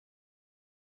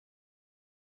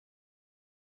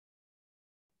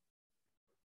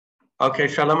Okay,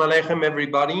 Shalom Aleichem,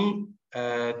 everybody.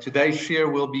 Today's shir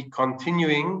will be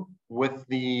continuing with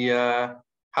the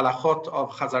halachot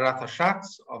of Chazarat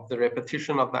Hashatz, of the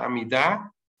repetition of the Amidah,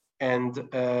 and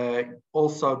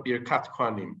also Birkat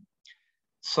Kohanim.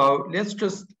 So let's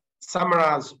just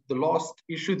summarize the last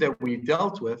issue that we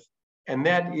dealt with, and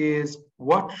that is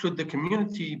what should the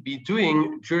community be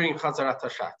doing during Chazarat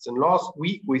Hashatz. And last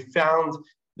week we found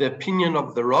the opinion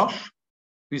of the Rosh,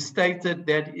 who stated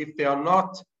that if there are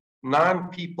not 9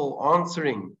 people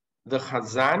answering the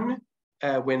Chazan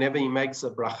whenever he makes a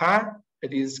bracha,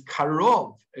 it is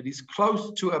karov, it is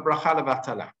close to a bracha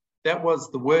levatala. That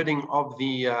was the wording of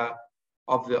the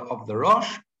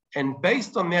Rosh, and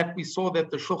based on that, we saw that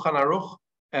the Shulchan Aruch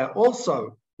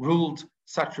also ruled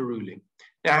such a ruling.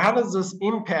 Now, how does this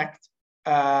impact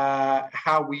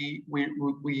how we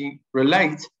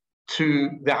relate to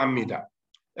the Amidah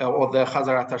or the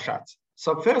Chazarat Hashatz?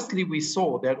 So firstly, we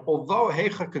saw that although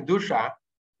Heicha Kedusha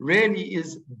really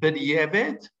is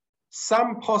b'diavad,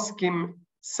 some poskim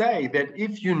say that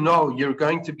if you know you're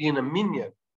going to be in a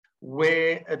minyan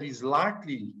where it is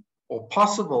likely or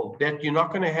possible that you're not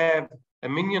going to have a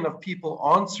minyan of people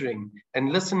answering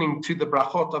and listening to the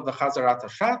brachot of the Chazarat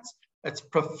Hashatz, it's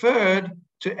preferred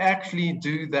to actually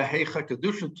do the Heicha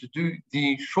Kedusha, to do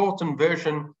the shortened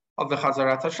version of the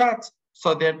Chazarat Hashatz,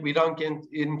 so that we don't get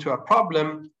into a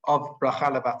problem of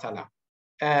bracha levatala.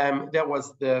 That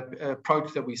was the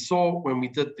approach that we saw when we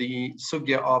did the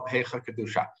sugya of Heicha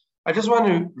Kedusha. I just want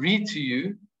to read to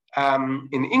you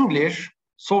in English,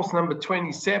 source number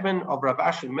 27 of Rav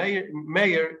Ashi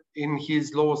Meir in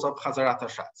his laws of Chazarat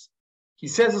Hashatz. He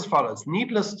says as follows: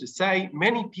 needless to say,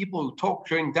 many people who talk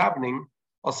during davening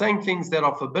are saying things that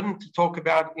are forbidden to talk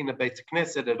about in a Beit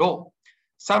Knesset at all.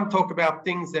 Some talk about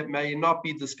things that may not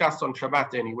be discussed on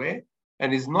Shabbat anywhere,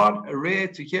 and it's not rare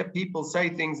to hear people say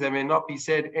things that may not be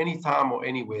said anytime or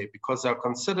anywhere because they're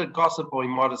considered gossip or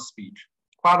immodest speech.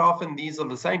 Quite often, these are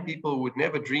the same people who would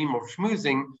never dream of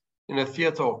schmoozing in a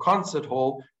theater or concert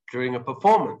hall during a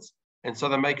performance, and so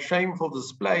they make shameful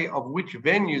display of which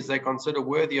venues they consider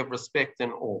worthy of respect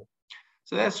and awe.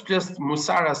 So that's just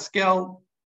Musar Haskel.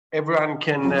 Everyone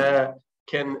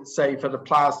can say if it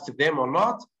applies to them or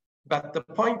not. But the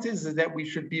point is that we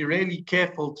should be really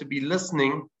careful to be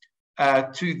listening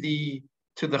to the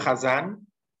Chazan.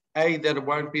 A, that it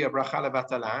won't be a bracha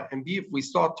levatala, and B, if we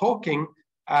start talking,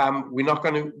 we're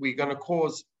going to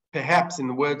cause, perhaps in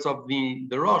the words of the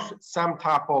Rosh, some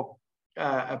type of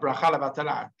a bracha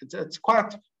levatala. It's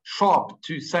quite sharp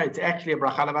to say it's actually a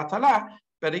bracha levatala,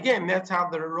 but again, that's how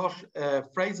the Rosh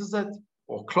phrases it,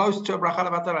 or close to a bracha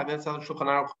levatala. That's how the Shulchan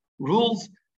Aruch rules.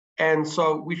 And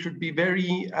so we should be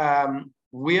very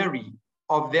wary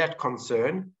of that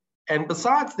concern. And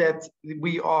besides that,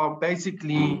 we are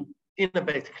basically in a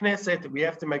Beit Knesset. We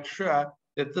have to make sure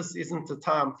that this isn't a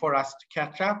time for us to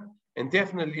catch up, and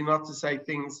definitely not to say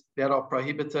things that are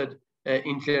prohibited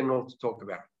in general to talk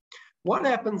about. What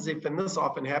happens if, and this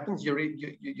often happens,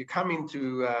 you come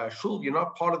into shul, you're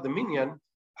not part of the minyan,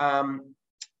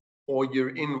 or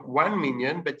you're in one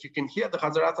minyan, but you can hear the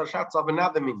Chazarat Hashatz of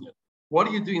another minyan. What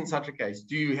do you do in such a case?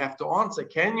 Do you have to answer?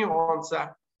 Can you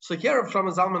answer? So here Rav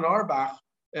Shlomo Zalman Auerbach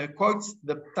quotes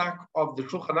the psak of the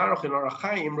Shulchan Aruch in Orach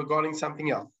Chaim regarding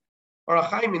something else. Orach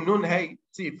Chaim in Nun Hey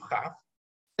Tziv Chaf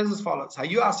says as follows: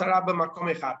 Hayu asara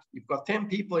b'makom echad. You've got 10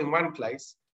 people in one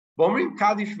place. V'omrim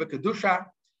Kaddish v'Kedusha,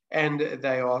 and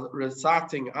they are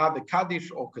reciting either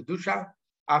Kaddish or Kedusha.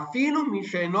 Afilu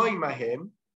misheino imahem,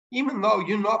 even though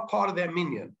you're not part of their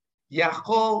minyan.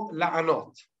 Yachol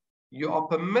la'anot. You are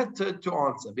permitted to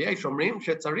answer.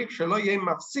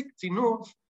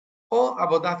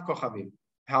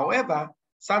 However,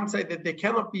 some say that there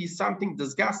cannot be something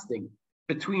disgusting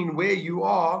between where you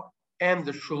are and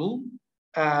the shul,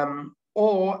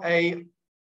 or a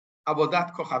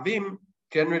avodat kochavim.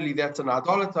 Generally, that's an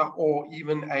idolater or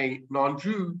even a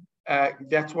non-Jew.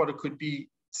 That's what it could be,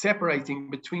 separating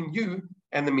between you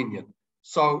and the minyan.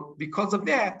 So because of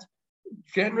that,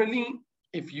 generally,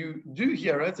 if you do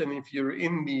hear it, and if you're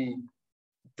in the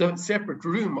separate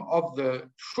room of the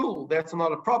shul, that's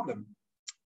not a problem.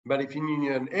 But if you're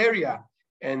in an area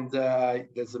and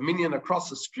there's a minyan across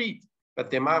the street,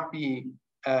 but there might be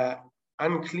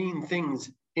unclean things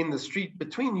in the street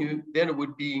between you, then it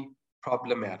would be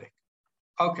problematic.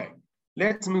 Okay,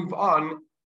 let's move on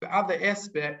to other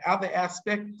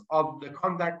aspects of the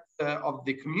conduct of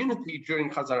the community during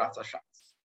Chazarat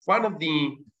Hashatz. One of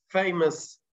the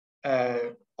famous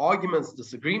arguments,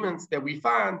 disagreements that we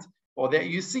find, or that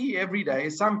you see every day,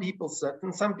 some people sit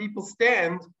and some people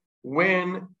stand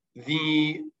when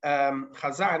the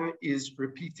Chazan is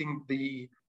repeating the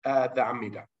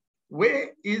Amidah.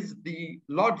 where is the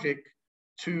logic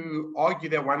to argue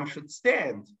that one should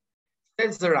stand?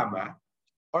 Says the Rama,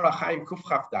 Orach Chaim Kuf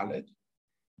Chaf Daled,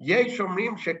 Yesh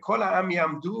Omrim Shekol Ha'am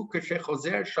Yamdu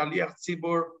Keshechozer Shaliach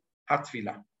Tzibur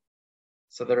HaTfilah.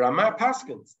 So the Rama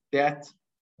paskins that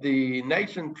the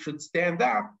nation should stand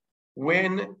up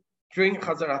when during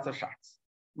Chazarat HaShatz,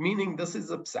 meaning this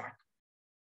is a psak,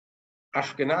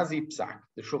 Ashkenazi psak.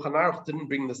 The Shulchan Aruch didn't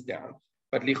bring this down,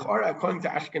 but lichora, according to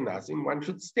Ashkenazim, one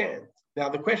should stand. Now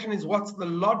the question is, what's the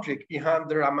logic behind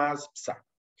the Rama's psak?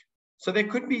 So there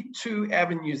could be two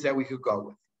avenues that we could go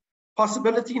with.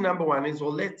 Possibility number one is,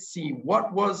 well, let's see,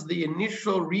 what was the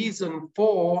initial reason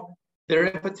for the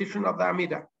repetition of the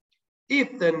Amidah?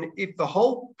 If the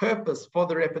whole purpose for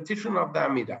the repetition of the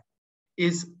Amidah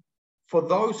is for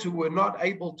those who were not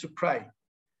able to pray,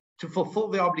 to fulfill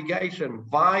the obligation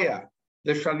via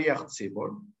the Shaliach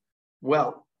Tzibur,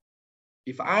 well,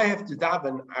 if I have to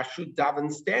daven, I should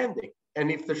daven standing. And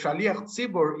if the Shaliach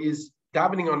Tzibur is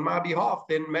davening on my behalf,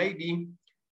 then maybe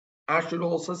I should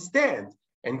also stand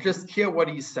and just hear what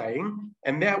he's saying.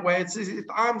 And that way it's as if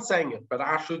I'm saying it, but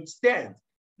I should stand.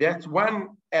 That's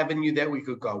one avenue that we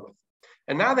could go with.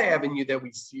 Another avenue that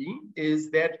we see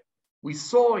is that we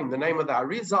saw in the name of the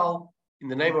Arizal, in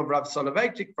the name of Rav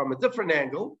Soloveitchik from a different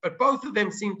angle, but both of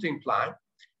them seem to imply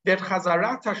that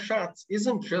Chazarat HaShatz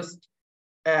isn't just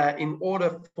in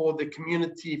order for the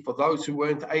community, for those who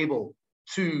weren't able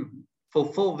to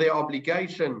fulfill their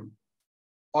obligation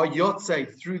or Yotzei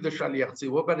through the Shaliach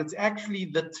Tzibur, but it's actually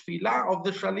the tefillah of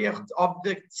the Shaliach of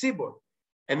the Tzibur.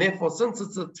 And therefore, since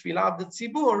it's a tefillah of the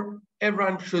Tzibur,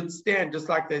 everyone should stand just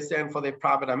like they stand for their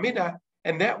private Amidah.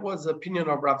 And that was the opinion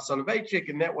of Rav Soloveitchik,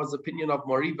 and that was the opinion of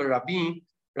Moriva Rabbi,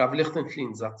 Rav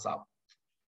Lichtenstein Zatzal.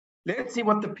 Let's see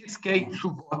what the Piskei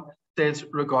Teshuvot says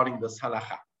regarding this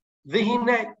halacha.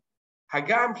 V'hinei,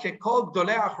 hagam shekol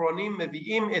gdolei achronim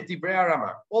mevi'im et divrei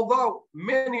Rama. Although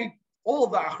all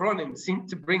the achronim seem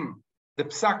to bring the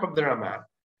psak of the Rama,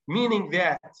 meaning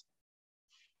that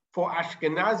for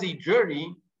Ashkenazi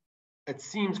jury, it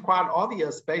seems quite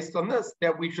obvious based on this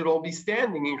that we should all be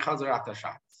standing in Chazarat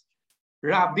HaShatz.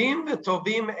 Rabim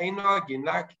v'tovim eino agin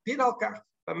la'akpid al kach.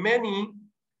 But many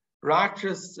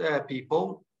righteous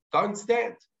people don't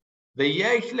stand.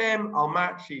 V'yesh lehem al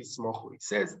ma she'yismochu. He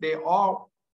says they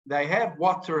have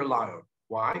what to rely on.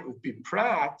 Why?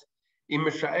 Upiprat im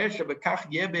misha'eh shebekach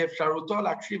yeh be'efsharuto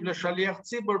la'akshiv l'shaliach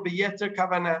tzibur b'yeter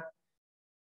kavana.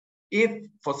 If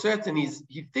for certain he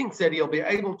thinks that he'll be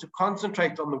able to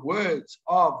concentrate on the words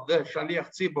of the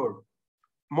Shaliach Tzibur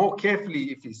more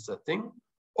carefully if he's sitting,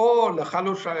 or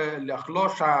lechalosh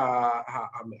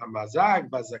hamazag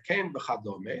bazaken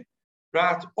b'chadome,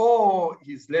 right? Or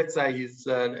let's say he's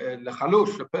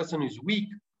lechalosh, a person who's weak,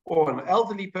 or an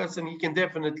elderly person, he can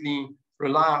definitely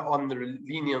rely on the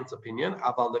lenient opinion.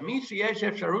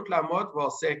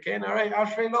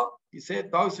 He said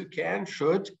those who can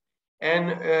should,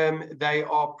 and they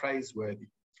are praiseworthy.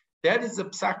 That is the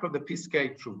psak of the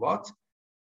Piskei Teshuvot.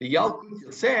 The Yalkut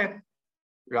Yosef,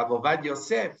 Rav Ovadia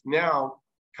Yosef, now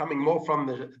coming more from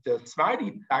the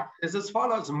Tzvaidi psak, is as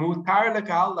follows: Mutar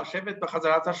lekahal lashevet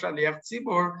b'chazarat hashaliach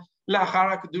tzibur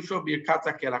la'achar kedusha birkat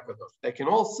hakel hakadosh. They can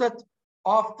all sit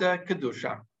after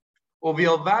kedusha.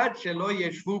 Uvilvad shelo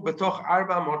yeshvu betoch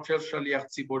 400 shel shaliach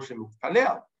tzibur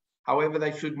shemitpalel. However,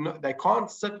 they can't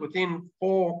sit within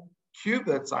 4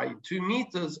 cubits, i.e. 2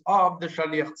 meters of the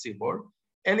Shaliach Tzibur,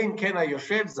 Elim Kena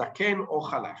Yoshev Zaken or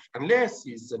Chalash, unless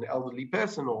he's an elderly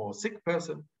person or a sick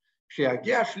person.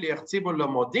 Sheyagia Shaliach Tzibur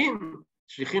Lamodim,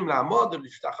 Shlichim La'amod or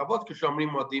Lishtachavot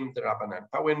Kishomrim Modim D'Rabanan.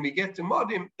 But when we get to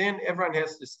Modim, then everyone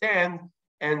has to stand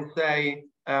and say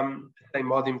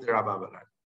Modim D'Rabanan.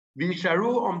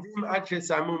 Visharu Omdim Ad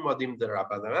Shesamu Modim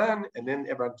D'Rabanan, and then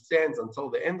everyone stands until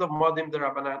the end of Modim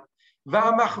D'Rabanan. But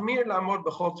one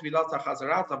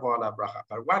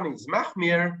is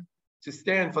machmir, to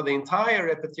stand for the entire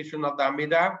repetition of the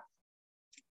Amidah,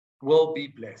 will be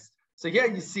blessed. So here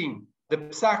you see the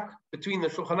psak between the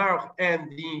Shulchan Aruch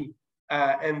and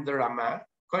the Rama.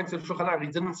 According to the Shulchan Aruch,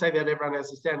 he didn't say that everyone has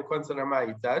to stand. According to the Rama,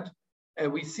 he did.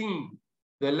 And we see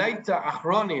the later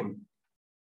Achronim,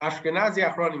 Ashkenazi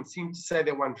Achronim, seem to say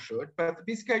that one should, but the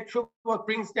Piskei Teshuvot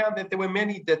brings down that there were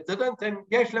many that didn't, and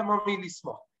yesh lemami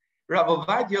lismoch. Rav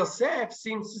Ovadia Yosef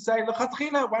seems to say,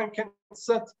 l'chatchila, one can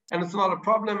sit, and it's not a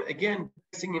problem, again,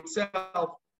 basing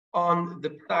himself on the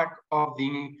psak of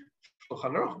the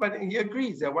Shulchan Aruch, but he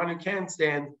agrees that one who can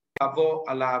stand, avo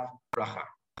alav bracha.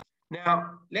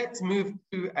 Now, let's move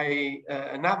to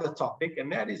another topic,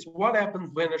 and that is what happens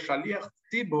when a Shaliach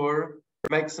Tzibur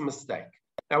makes a mistake.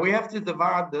 Now, we have to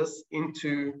divide this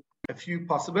into a few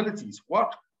possibilities.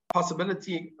 What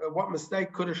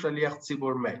mistake could a Shaliach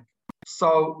Tzibur make?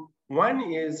 So one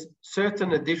is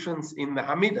certain additions in the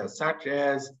Hamidah, such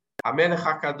as Hamelech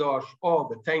HaKadosh or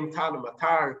the Tein Tal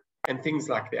Matar and things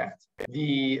like that.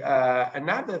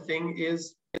 Another thing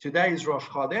is today is Rosh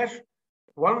Chodesh.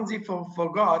 One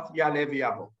forgot Ya'aleh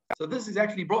V'Yavo. So this is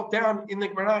actually brought down in the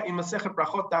Gemara in Masechet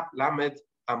Brachot Daf Lamed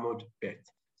Amud Bet.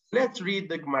 Let's read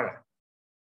the Gemara.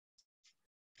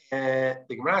 The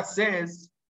Gemara says,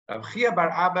 Rav Chia bar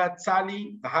Abba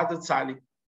Tzali v'Hada Tzali.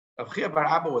 Rav Chia bar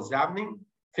Abba was davening,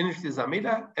 finished his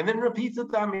Amidah, and then repeated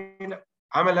the Amidah.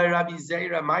 Amalei Rabbi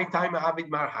Zeira, my time Avid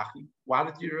Mar Hachi. Why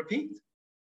did you repeat?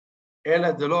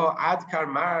 Ela delo ad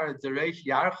karmar dereish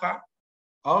yarcha.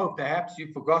 Oh, perhaps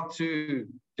you forgot to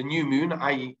the new moon,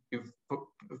 i.e., you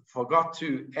forgot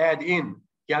to add in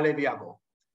Ya'aleh V'Yavo.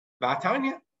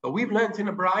 V'atanya, but we've learned in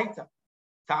a Braita.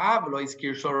 Ta'av lo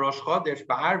izkir shel Rosh Chodesh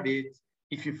ba'arvit.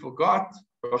 If you forgot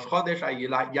Rosh Chodesh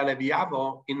Ya'aleh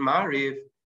V'Yavo in Ma'ariv,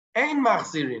 ein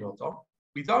machzirin oto.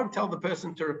 We don't tell the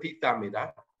person to repeat the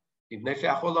Amidah.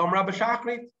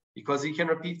 Because he can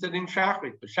repeat it in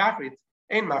Shachrit. But Shachrit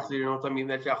ein machzirin oto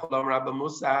mivnei she'achol omra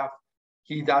b'musaf.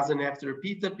 He doesn't have to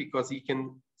repeat it because he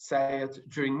can say it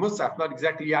during Musaf, not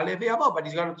exactly Ya'aleh V'Yavo, but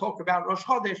he's going to talk about Rosh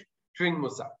Chodesh during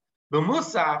Musaf.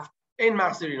 B'Musaf, ein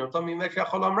machzirin oto mivnei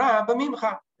she'achol omra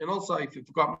b'mimcha. And also, if you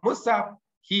forgot Musaf,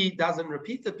 he doesn't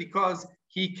repeat it because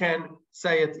he can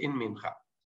say it in Mincha.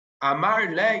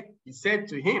 Amar le, he said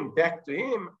to him, back to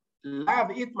him, Lav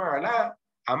itmar la,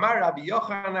 Amar Rabbi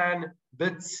Yochanan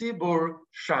betzibur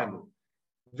shanu.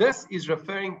 This is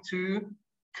referring to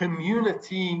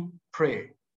community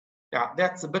prayer. Now,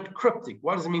 that's a bit cryptic.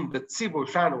 What does it mean, betzibur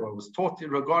shanu? What was taught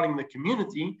regarding the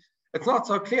community? It's not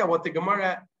so clear what the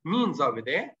Gemara means over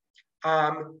there.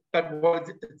 But what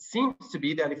it seems to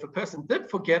be that if a person did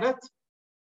forget it,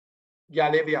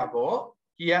 Ya'aleh V'Yavo,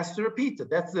 he has to repeat it.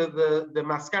 That's the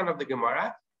maskan of the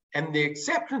Gemara. And the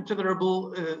exception to the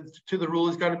rule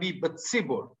is going to be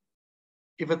betzibur,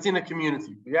 if it's in a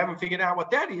community. We haven't figured out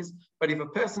what that is, but if a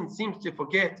person seems to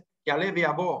forget Ya'aleh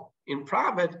V'Yavo in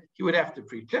private, he would have to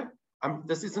preach it.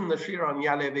 This isn't the shir on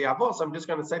Ya'aleh V'Yavo, so I'm just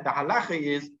going to say the halacha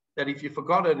is that if you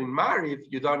forgot it in Ma'ariv,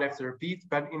 you don't have to repeat,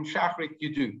 but in Shachrit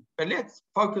you do. But let's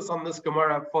focus on this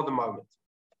Gemara for the moment.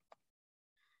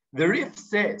 The Rif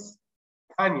says,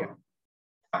 Tanya,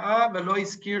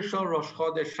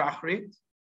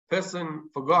 person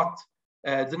forgot,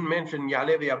 didn't mention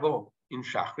Ya'aleh V'Yavo in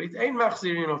Shachrit. Ein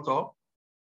machzirin oto.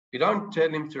 You don't tell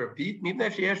him to repeat.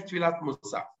 Mipnei sheyesh tfilat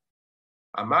musaf.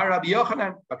 Amar Rabbi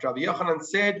Yochanan, but Rabbi Yochanan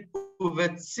said,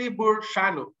 Uvetzibur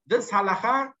shanu. This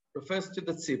halacha refers to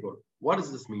the tzibur. What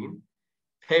does this mean?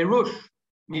 Perush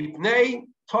mipnei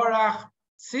torach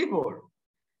tzibur.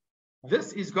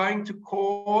 This is going to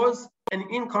cause an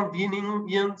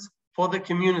inconvenience for the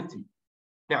community.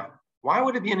 Now, why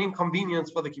would it be an inconvenience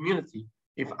for the community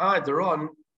if I, Doron,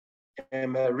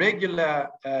 am a regular,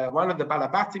 one of the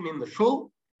balabatim in the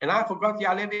shul, and I forgot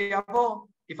Ya'aleh V'Yavo?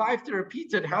 If I have to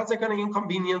repeat it, how's that going to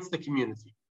inconvenience the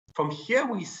community? From here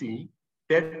we see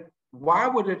that why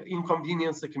would it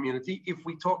inconvenience the community if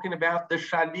we're talking about the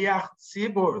Shaliach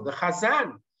Tzibur, the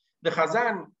Chazan? The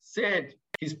Chazan said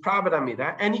his private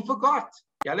Amidah and he forgot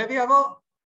Ya'aleh V'Yavo.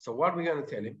 So what are we going to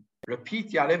tell him?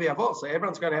 Repeat Ya'aleh V'Yavo. So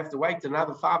everyone's going to have to wait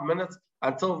another 5 minutes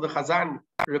until the Chazan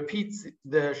repeats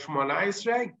the Shmona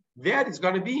Esrei. That is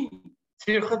going to be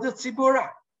Tircha de Tzibura.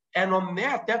 And on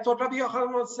that, that's what Rabbi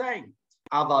Yochanan was saying.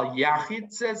 Aval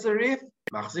Yachid, says the Rif,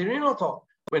 Machzirin oto.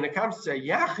 When it comes to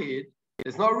Yachid,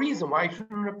 there's no reason why you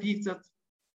shouldn't repeat it.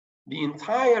 The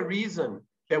entire reason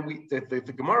that the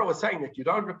Gemara was saying that you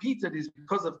don't repeat it is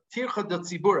because of Tircha de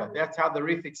Tzibura. That's how the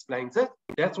Rif explains it.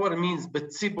 That's what it means,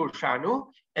 Betzibur Shanu.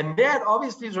 And that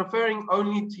obviously is referring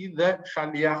only to the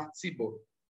Shaliach Tzibur.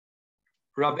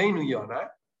 Rabbeinu Yonah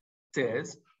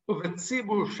says,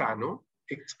 Betzibur Shanu,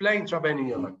 explains Rabbeinu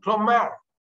Yonah. Klomar,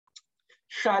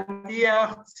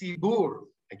 Shaliach Tzibur,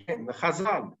 again, the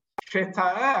Chazan,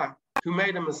 Sheta'ah, who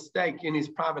made a mistake in his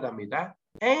private Amidah,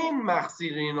 Ein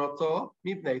machzirin oto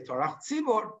mipnei torach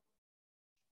tzibur.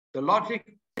 The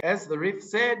logic, as the Rif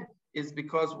said, is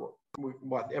because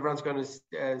what everyone's going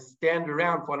to stand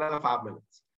around for another 5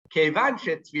 minutes. Kevan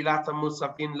shetfilat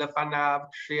musafin lefanav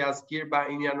she'azkir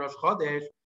ba'inyan Rosh Chodesh,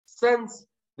 since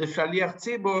the Shaliach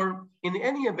Tzibur, in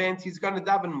any event, he's going to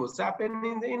daven Musaf,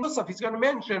 and in Musaf, he's going to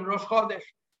mention Rosh Chodesh.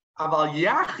 Aval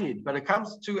Yachid, when it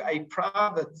comes to a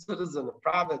private citizen, a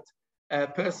private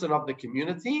person of the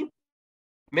community,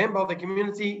 member of the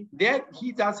community, that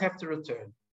he does have to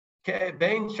return.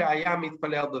 Whether he's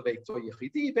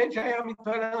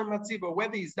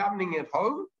davening at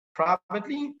home,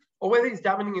 privately, or whether he's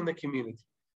davening in the community.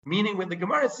 Meaning when the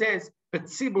Gemara says, but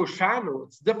tzibur shanu,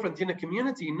 it's different in a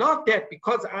community, not that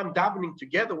because I'm davening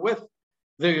together with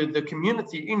the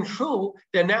community in shul,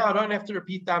 then now I don't have to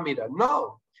repeat the Amidah.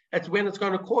 No, it's when it's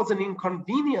going to cause an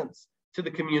inconvenience to the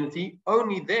community,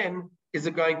 only then is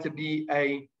it going to be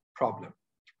a problem.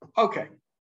 Okay,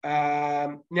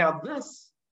 now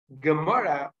this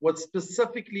Gemara was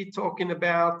specifically talking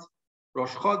about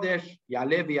Rosh Chodesh,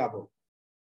 Ya'aleh v'Yavo.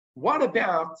 What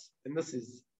about, and this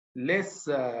is less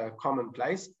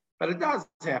commonplace, but it does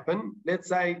happen. Let's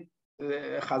say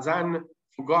Chazan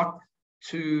forgot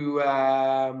to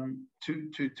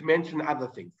mention other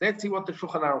things. Let's see what the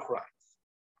Shulchan Aruch writes.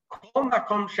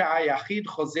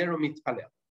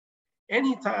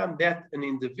 Anytime that an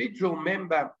individual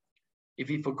member, if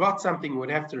he forgot something,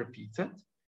 would have to repeat it.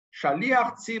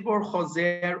 Shaliach tzibur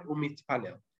chozer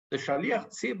umitpalel. The shaliach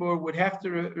tzibur would have to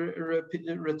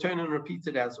return and repeat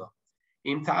it as well.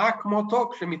 Im ta'ak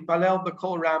motok shemitpalel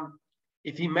b'kol ram.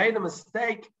 If he made a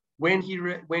mistake when he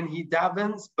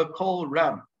davens b'kol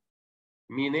ram,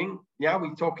 meaning, yeah,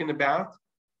 we're talking about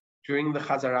during the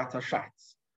Chazarat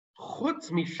HaShatz.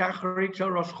 Chutz mishachrit shel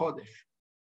Rosh Chodesh.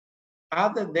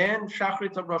 Other than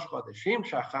Shachrit of Rosh Chodesh. Im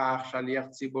shachach shaliach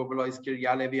tzibur v'lo izkir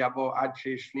Ya'aleh v'Yavo ad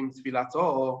she'yishlim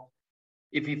tfilato.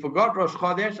 If he forgot Rosh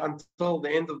Chodesh until the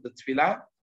end of the tefillah,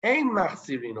 ein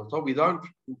machzirin oto. We don't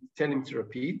tell him to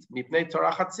repeat. Mipnei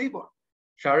Torah tzibur.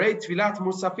 Sharei tfilat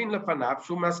musafin lefanav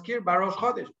shu maskir barosh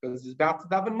Chodesh, because he's about to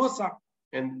daven musaf,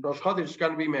 and Rosh Chodesh is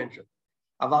going to be mentioned.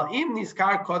 Aval im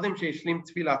niskar kodem she'yishlim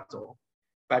tfilato.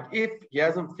 But if he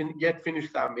hasn't yet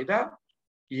finished the Amidah,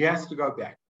 he has to go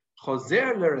back.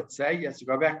 Chozer l'retzei, he has to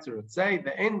go back to retzei.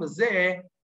 The ein b'zeh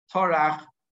torach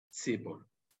tzibur.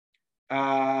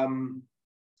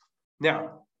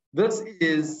 Now, this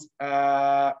is,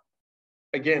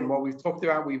 again, what we've talked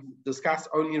about, we've discussed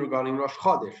only regarding Rosh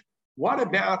Chodesh. What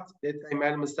about that they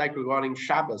made a mistake regarding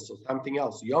Shabbos or something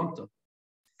else, Yom Tov?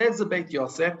 Says the Beit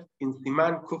Yosef in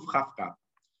Siman Kuf Chafka.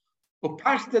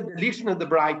 Upashta delishna the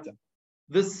Breita.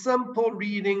 The simple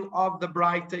reading of the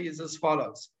Breita is as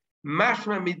follows.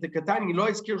 Mashma mid the Katani lo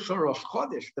iskir shel Rosh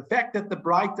Chodesh. The fact that the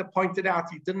Breita pointed out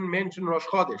he didn't mention Rosh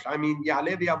Chodesh. I mean,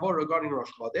 Ya'aleh v'Yavo regarding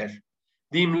Rosh Chodesh.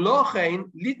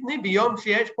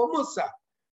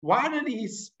 Why did he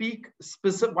speak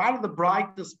specific? Why did the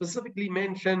Breita specifically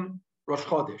mention Rosh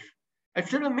Chodesh? It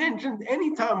should have mentioned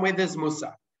any time where there's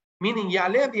Musa. Meaning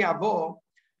Ya'aleh v'Yavo,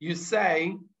 you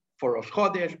say for Rosh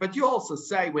Chodesh, but you also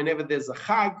say whenever there's a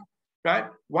Chag,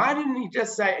 right? Why didn't he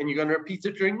just say, and you're going to repeat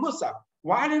it during Musa?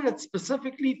 Why did it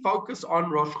specifically focus on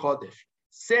Rosh Chodesh?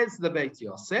 Says the Beit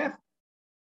Yosef,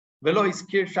 V'lo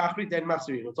iskir shachrit en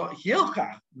machzirin. So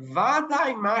hilchach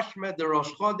vaday mashma de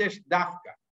Rosh Chodesh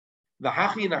dafka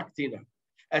v'hachi naktina.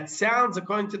 It sounds,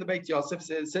 according to the Beit Yosef,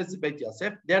 says the Beit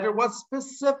Yosef, that it was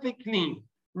specifically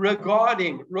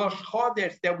regarding Rosh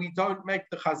Chodesh that we don't make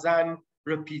the Chazan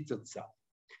repeat itself.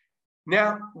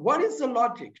 Now, what is the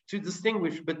logic to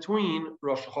distinguish between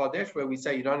Rosh Chodesh, where we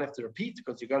say you don't have to repeat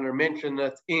because you're going to mention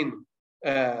it in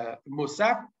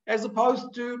Musaf, as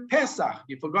opposed to Pesach?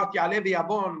 You forgot Ya'aleh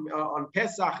v'Yavo on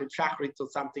Pesach and Shachrit or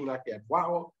something like that.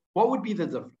 Wow, what would be the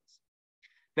difference?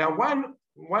 Now,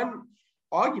 one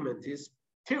argument is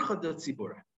Tircha de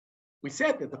Tzibura. We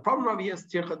said that the problem over here is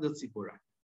Tircha de Tzibura.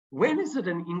 When is it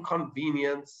an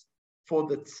inconvenience for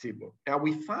the Tzibur? Now,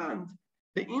 we found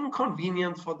the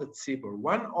inconvenience for the Tzibur.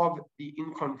 One of the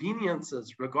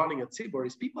inconveniences regarding a Tzibur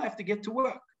is people have to get to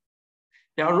work.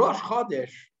 Now, Rosh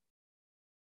Chodesh,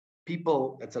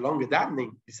 people, it's a longer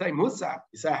davening. You say Musaf,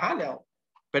 you say Hallel,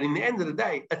 but in the end of the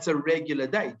day, it's a regular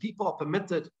day. People are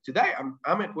permitted. Today,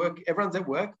 I'm at work, everyone's at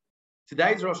work.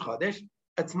 Today's Rosh Chodesh.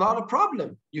 It's not a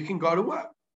problem. You can go to work.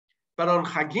 But on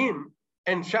Chagim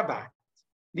and Shabbat,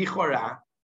 Lichora,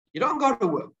 you don't go to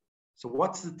work. So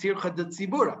what's the Tircha de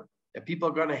Tzibura? That people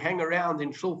are going to hang around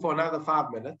in shul for another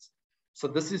 5 minutes. So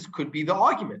this could be the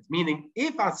argument. Meaning,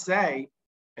 if I say,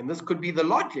 and this could be the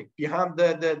logic behind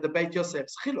the Beit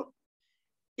Yosef's chiluk,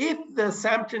 if the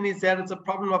assumption is that it's a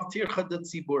problem of Tircha de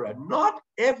Tzibura, not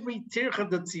every Tircha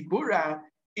de Tzibura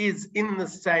is in the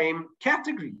same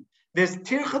category. There's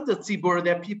Tircha de Tzibura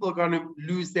that people are going to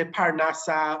lose their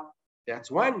parnasa.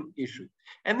 That's one issue.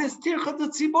 And there's Tircha de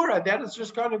Tzibura that is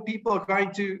just going to, people are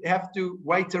going to have to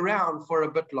wait around for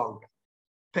a bit longer.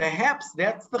 Perhaps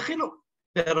that's the chiluk.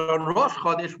 That on Rosh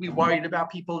Chodesh, we worried about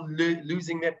people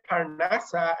losing their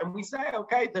parnasa, and we say,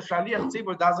 okay, the Shaliach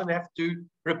Tzibur doesn't have to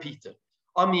repeat it.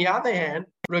 On the other hand,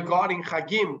 regarding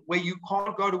Chagim, where you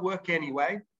can't go to work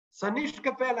anyway, Sanish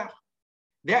Kafelach.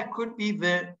 That could be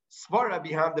the svara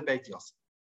behind the Beit Yosef.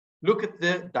 Look at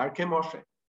the Darkei Moshe.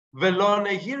 V'lo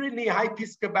nehirili hai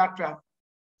piska batra.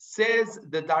 says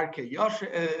the Darkei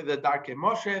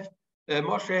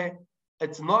Moshe,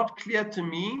 it's not clear to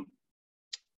me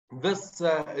this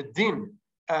din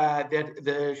that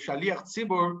the Shaliach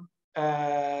Tzibur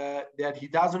that he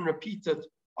doesn't repeat it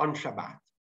on Shabbat.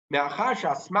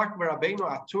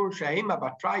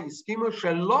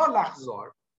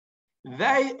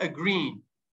 They agree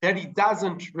that he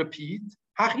doesn't repeat,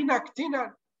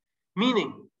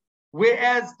 meaning,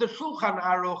 whereas the Shulchan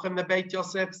Aruch and the Beit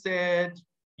Yosef said,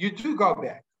 you do go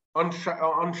back on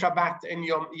Shabbat and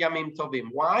Yamim Tovim.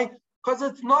 Why? Because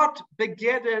it's not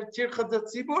begeder tircha de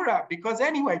tzibura, because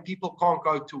anyway, people can't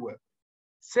go to work.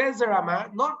 Says the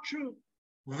Rama, not true.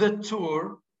 The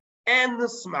Tur and the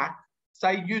Smak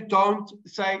say you don't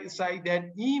say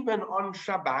that even on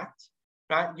Shabbat,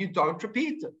 right, you don't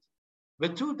repeat it. We're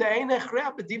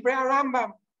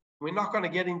not going to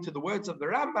get into the words of the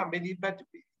Rambam, but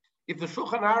if the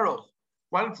Shulchan Aruch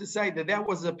wanted to say that that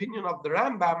was the opinion of the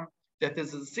Rambam, that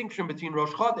there's a distinction between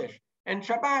Rosh Chodesh and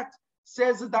Shabbat,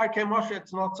 says the Darkei Moshe,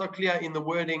 it's not so clear in the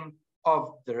wording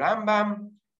of the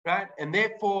Rambam, right? And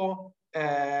therefore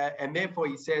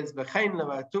he says, "V'chein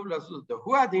le'atuv l'zuz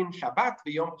dehuadin Shabbat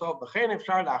v'yom tov v'chein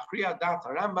efshar la'achriya dat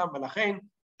Rambam v'lachein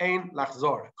ein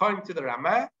lachzor." According to the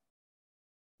Rama,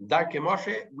 Darkei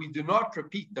Moshe, we do not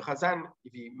repeat the Chazan.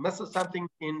 If he misses something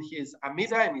in his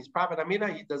Amida, in his private Amida,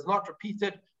 he does not repeat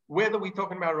it, whether we're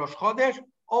talking about Rosh Chodesh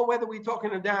or whether we're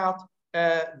talking about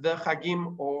the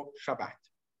Chagim or Shabbat.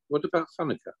 What about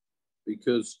Hanukkah?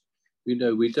 Because, we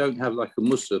don't have like a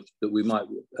Musaf that we might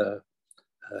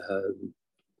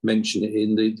mention it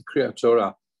in. The Kriyat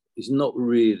Torah is not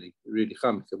really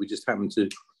Hanukkah. We just happen to,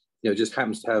 just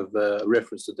happens to have a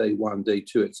reference to day 1, day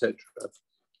 2, etc.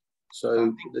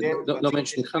 So, not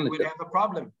mentioning Hanukkah. You would have a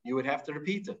problem. You would have to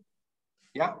repeat it.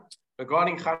 Yeah.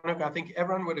 Regarding Hanukkah, I think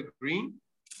everyone would agree.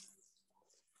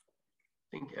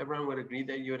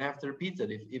 That you would have to repeat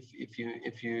it if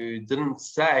you didn't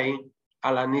say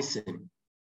Ala Nisim.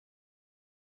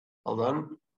 Hold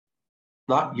on.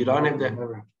 No, you don't have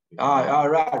to.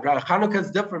 Right. Hanukkah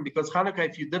is different because Hanukkah,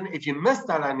 if you missed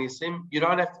Ala Nisim, you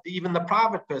don't have to. Even the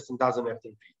private person doesn't have to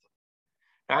repeat it.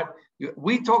 Right?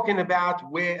 We're talking about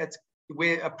where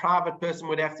a private person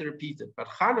would have to repeat it. But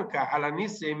Hanukkah, Ala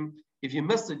Nisim, if you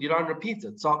missed it, you don't repeat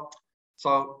it. So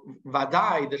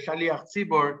Vadai, the Shaliach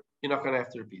Tzibur, you're not going to have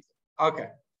to repeat it. Okay.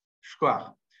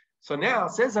 Shkoach. So now,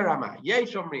 says the Rama,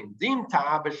 Yesh Omrim, Din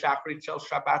ta'a b'shachrit shel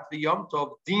Shabbat v'yom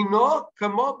tov, dino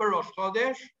kamo b'rosh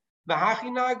chodesh, v'hachi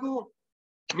nagu.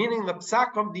 Meaning the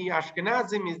psak of the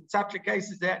Ashkenazim is such a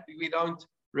case that we don't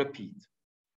repeat.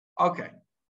 Okay.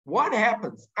 What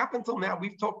happens? Up until now,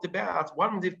 we've talked about what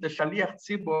happens if the Shaliach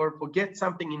Tzibur forgets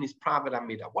something in his private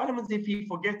Amida. What happens if he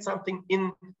forgets something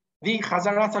in the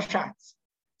Chazarat HaShatz?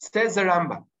 Says the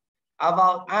Rambam,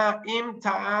 אבל אם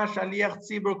טעה שליח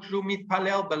ציבור כשהוא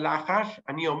מתפלל בלחש,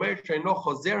 אני אומר שאינו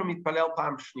חוזר ומתפלל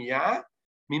פעם שנייה,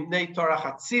 מפני טורח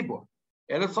הציבור.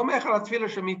 אלא סומך על התפילה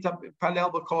שמתפלל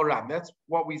בקול רם. That's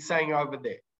what we're saying over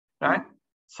there, right?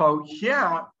 So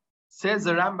here, says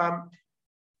the Rambam,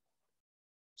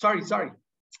 sorry.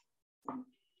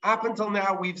 Up until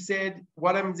now, we've said,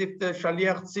 what happens if the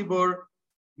shaliach tzibur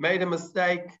made a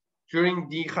mistake during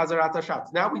the Chazarat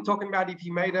HaShatz? Now we're talking about if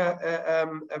he made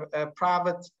a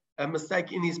private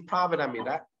mistake in his private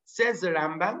Amida. Says the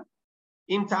Rambam,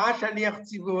 Im ta'a shaliach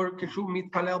tzibur keshu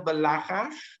mitpalel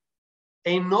b'lachash,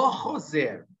 eino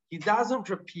chozer. He doesn't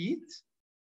repeat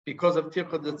because of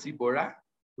tircha de tzibura.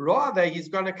 Rather, he's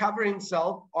going to cover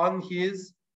himself on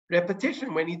his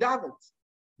repetition when he doesn't.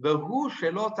 V'hu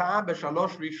shelo ta'a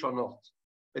b'shalosh rishonot.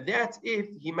 But that's if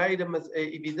he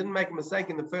didn't make a mistake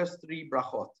in the first 3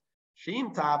 brachot.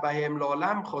 In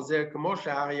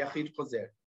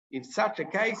such a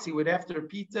case, he would have to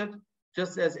repeat it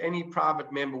just as any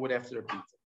private member would have to repeat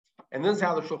it. And this is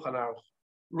how the Shulchan Aruch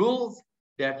rules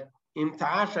that I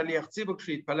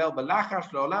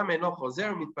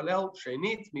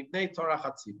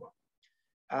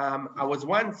was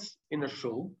once in a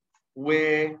shul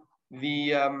where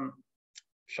the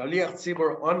Shaliach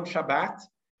Tzibur on Shabbat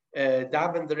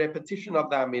davened the repetition of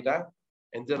the Amidah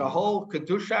and did a whole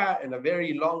Kedusha and a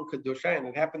very long Kedusha, and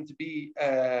it happened to be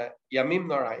Yamim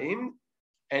Noraim,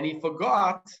 and he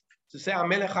forgot to say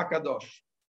HaMelech HaKadosh,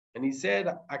 and he said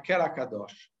Akel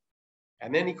HaKadosh,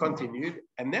 and then he continued,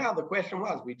 and now the question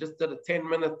was, we just did a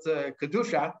 10-minute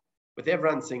Kedusha with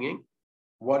everyone singing,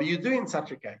 what do you do in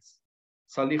such a case?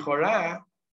 So Lichora,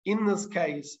 in this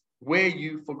case, where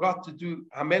you forgot to do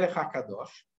HaMelech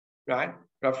HaKadosh, right?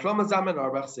 Rav Shlomo Zalman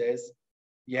Auerbach says,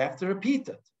 you have to repeat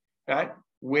it. Right?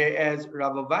 Whereas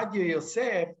Rav Ovadia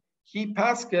Yosef, he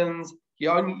paskins, you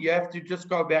have to just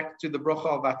go back to the bracha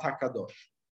of Atakadosh.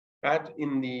 right?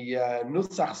 In the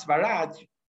Nusach Svarad,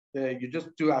 you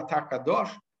just do Atah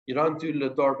Kadosh, you don't do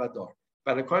Ledor Bador.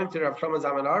 But according to Rav Shlomo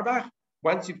Zalman Auerbach,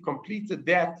 once you've completed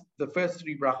that, the first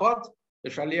 3 brachot, the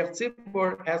Shaliach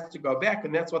Tzibur has to go back,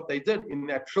 and that's what they did in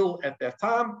that shul at that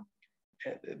time.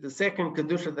 The second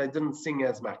Kedusha, they didn't sing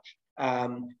as much.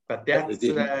 But that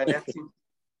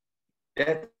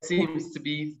seems to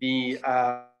be the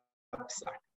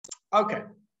upside. Okay,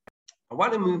 I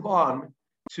want to move on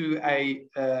to a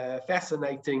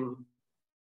fascinating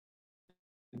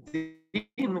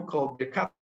din called Birkat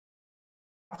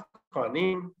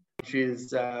Kohanim, which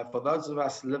is for those of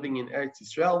us living in Eretz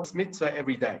Yisrael, it's mitzvah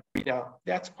every day. Now,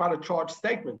 that's quite a charged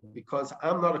statement because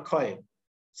I'm not a Kohen.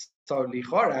 So,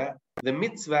 lichora, the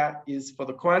mitzvah is for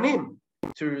the Kohanim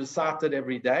to recite it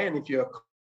every day. And if you're a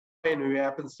Kohen who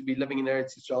happens to be living in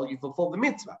Eretz Yisrael, you fulfill the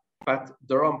mitzvah. But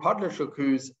Doron Podlashuk,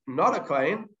 who's not a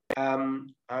Kohen,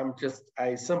 I'm just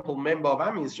a simple member of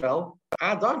Am Yisrael,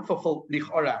 I don't fulfill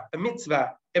lichora, a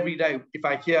mitzvah, every day if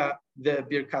I hear the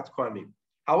Birkat Kohanim.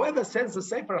 However, says the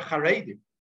Sefer Charedim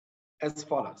as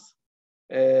follows.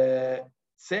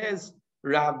 Says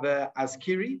Rav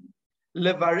Azkiri,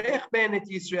 Levarech Benet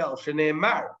Yisrael,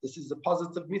 Sheneemar, this is a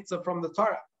positive mitzvah from the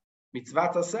Torah. Mitzvah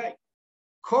Tasei.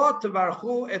 Ko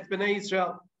tevarchu et Bnei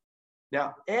Yisrael.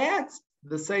 Now, add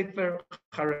the Sefer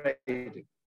Charedim.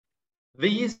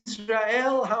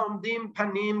 V'Yisrael ha'omdim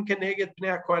panim keneged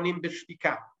Bnei HaKohanim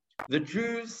b'shtika. The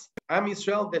Jews, Am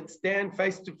Yisrael, that stand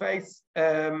face to face,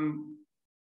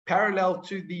 parallel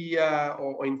to the,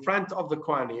 or in front of the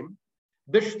Kohanim,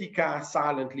 b'shtika,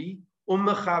 silently,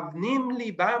 u'mechavnim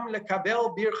libam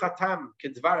lekabel birchatam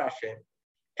kedvar Hashem,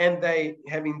 and they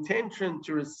have intention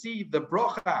to receive the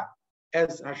brocha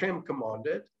as Hashem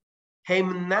commanded,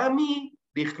 heimnami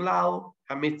bichlal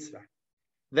hamitzvah.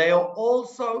 They are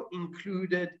also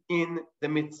included in the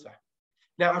mitzvah.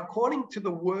 Now, according to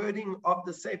the wording of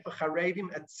the Sefer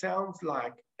Charedim, it sounds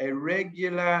like a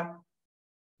regular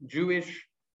Jewish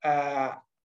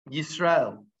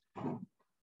Yisrael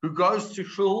who goes to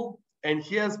shul and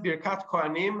hears Birkat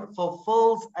Kohanim,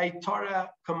 fulfills a Torah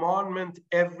commandment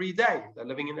every day. They're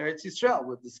living in Eretz Yisrael.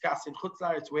 We'll discuss in Chutz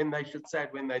La'aretz when they should say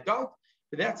it, when they don't.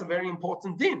 But that's a very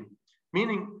important din.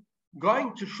 Meaning,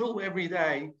 going to shul every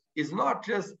day is not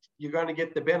just you're going to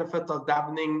get the benefit of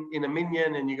davening in a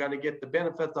minyan and you're going to get the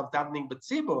benefit of davening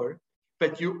b'tzibur,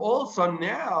 but you also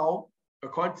now,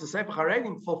 according to Sefer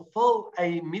Charedim, fulfill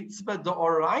a mitzvah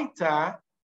d'oraita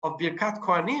of Birkat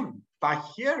Kohanim by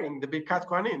hearing the Birkat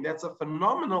Kohanim. That's a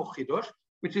phenomenal chidush,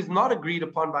 which is not agreed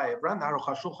upon by everyone. Aruch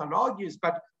HaShulchan argues,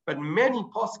 but many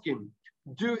poskim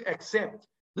do accept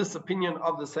this opinion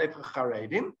of the Sefer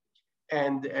Charedim,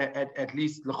 and at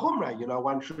least l'chumra,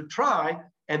 one should try,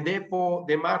 and therefore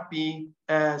there might be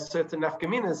certain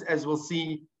nafkaminas, as we'll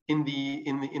see in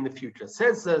the future.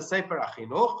 Says Sefer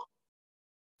Achinuch,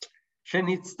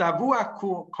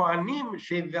 shenitztavu kohanim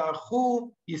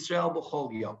shevarchu Yisrael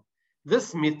b'chol yom.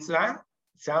 This mitzvah,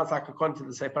 sounds like according to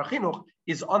the Sefer Achinuch,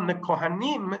 is on the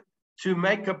kohanim to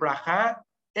make a bracha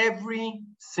every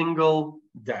single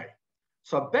day.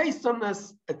 So based on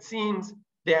this, it seems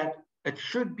that it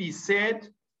should be said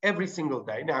every single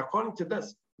day. Now, according to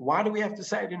this, why do we have to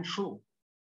say it in shul?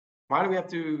 Why do we have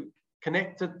to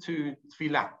connect it to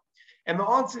tefillah? And the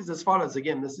answer is as follows.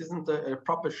 Again, this isn't a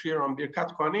proper shir on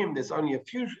Birkat Kohanim. There's only a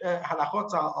few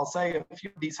halachot. I'll say a few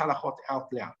of these halachot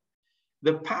out loud.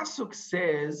 The pasuk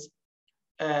says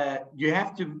you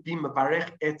have to be mevarech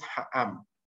et ha'am.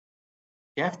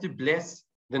 You have to bless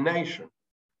the nation.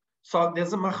 So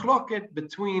there's a machloket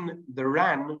between the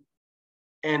Ran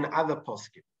and other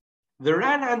poskim. The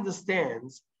Ran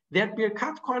understands that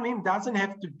Birkat Kohanim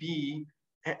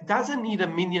doesn't need a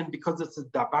minyan because it's a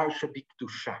davar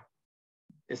shebikdusha.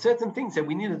 There's certain things that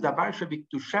we need a davar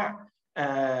shebikdusha,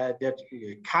 that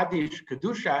kaddish,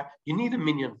 kedusha, you need a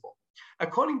minyan for.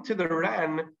 According to the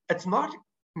Ran, it's not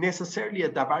necessarily a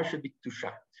davar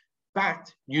shebikdusha,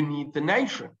 but you need the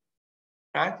nation,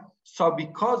 right? So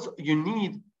because you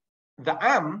need the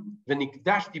Am,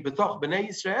 v'nikdashti b'toch b'nei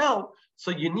Yisrael,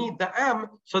 so you need the Am,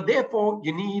 so therefore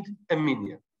you need a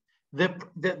minyan. The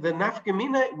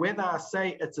nafkamina, whether I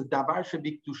say it's a davar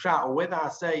shebikdusha or whether I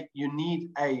say you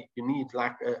need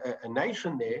like a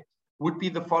nation there, would be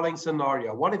the following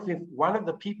scenario. What if one of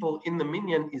the people in the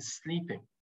minyan is sleeping?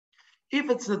 If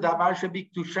it's a davar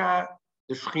shebikdusha,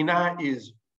 the Shekhinah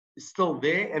is still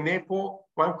there, and therefore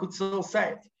one could still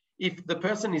say it. If the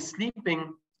person is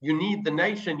sleeping, you need the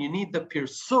nation, you need the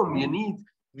pirsum, you need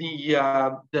the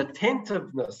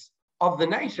attentiveness of the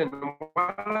nation.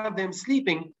 One of them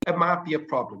sleeping, it might be a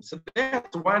problem. So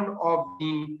that's one of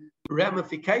the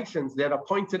ramifications that are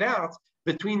pointed out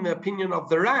between the opinion of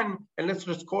the Ran, and let's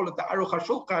just call it the Aruch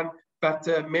HaShulchan,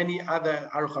 but many other,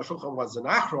 Aruch HaShulchan was an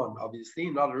Achron, obviously,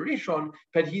 not a Rishon,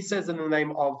 but he says in the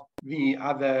name of the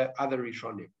other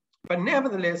Rishonim. But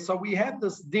nevertheless, so we have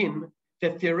this din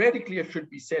that theoretically it should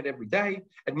be said every day.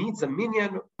 It needs a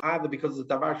minyan, either because it's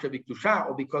davar shebikdusha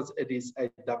or because it is a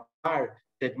davar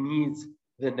that needs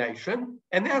the nation.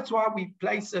 And that's why we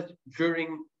place it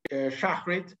during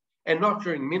Shachrit and not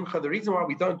during Mincha. The reason why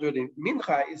we don't do it in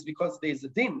Mincha is because there's a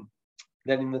din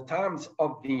that in the times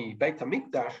of the Beit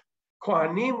HaMikdash,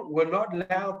 Kohanim were not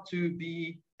allowed to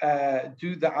be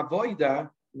do the avodah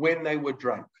when they were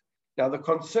drunk. Now the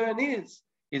concern is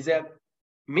that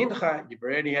Mincha, you've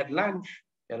already had lunch,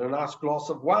 you had a nice glass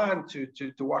of wine to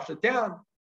wash it down.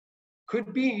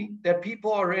 Could be that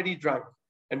people are already drunk.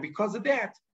 And because of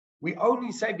that, we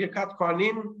only say Birkat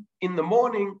Kohanim in the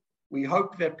morning. We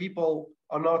hope that people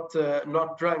are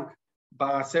not drunk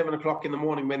by 7 o'clock in the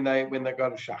morning when they go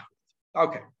to Shachrit.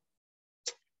 Okay.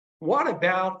 What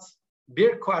about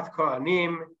Birkat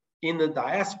Kohanim in the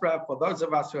diaspora? For those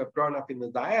of us who have grown up in the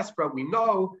diaspora, we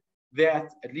know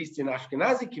that at least in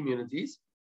Ashkenazi communities,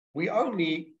 we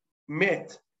only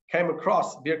came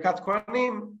across Birkat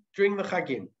Kohanim during the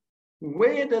Chagim.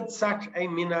 Where did such a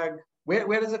minhag?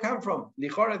 Where does it come from?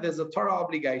 Lichora, there's a Torah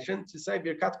obligation to say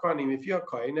Birkat Kohanim if you're a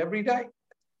Kohen every day.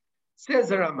 Says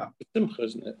the Rama. Simcha,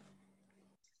 isn't it?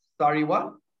 Sorry,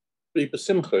 what?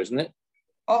 Simcha, isn't it?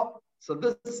 Oh, so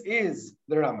this is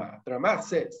the Rama. The Rama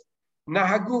says,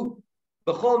 Nahagu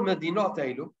b'chol medinot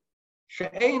elu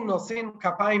she'ein nosin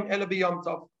kapayim ele b'yom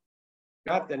tov.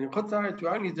 Right? And in Chutz La'aretz, we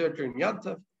only do it during Yom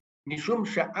Tov. Nishum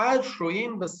she'az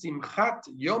shruyin b'simchat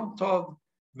Yom Tov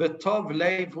v'tov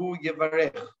lev hu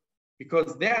yevarech.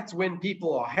 Because that's when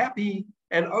people are happy,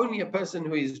 and only a person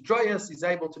who is joyous is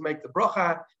able to make the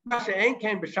bracha. Masha'en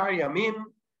kein b'shar yamim,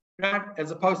 right?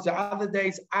 As opposed to other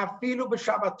days, afilu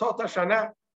b'shabbatot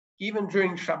hashana, even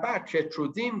during Shabbat,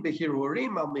 she'trudim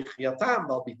b'hirurim al michyatam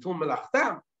al bitul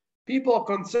melachtam. People are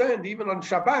concerned even on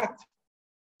Shabbat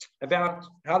about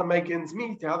how to make ends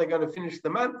meet, how they're going to finish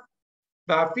the month.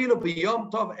 Va'afilu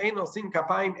b'yom tov ein osin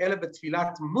kapayim ele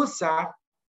b'tfilat musaf.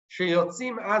 And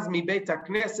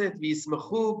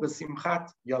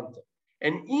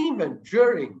even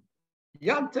during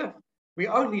Yom Tov, we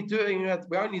only do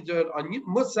it on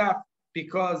Musaf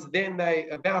because then they're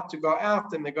about to go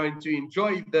out and they're going to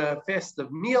enjoy the festive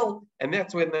meal, and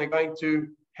that's when they're going to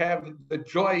have the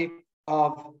joy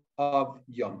of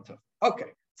Yom Tov.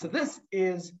 Okay, so this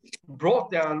is brought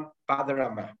down by the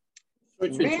Rama.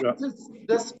 Where does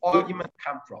this argument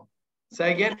come from?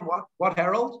 Say again, what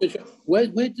Harold? Where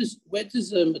does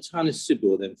Matanis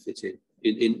Sibur then fit in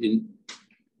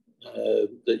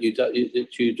that you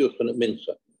do upon at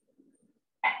Mincha?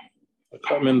 I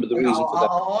can't remember the reason for that.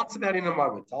 I'll answer that in a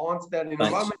moment.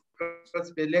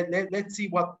 Let's see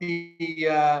what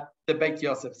the Beit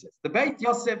Yosef says. The Beit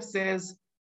Yosef says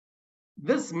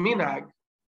this minhag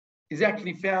is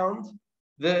actually found.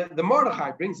 The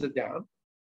Mordechai brings it down.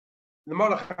 The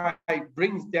Mordechai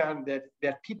brings down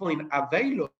that people in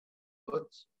Aveilot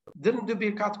didn't do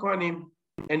Birkat Kohanim,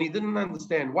 and he didn't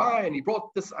understand why, and he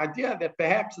brought this idea that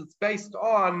perhaps it's based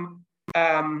on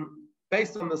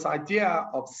this idea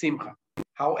of Simcha.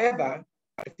 However,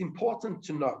 it's important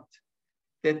to note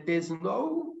that there's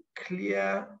no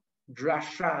clear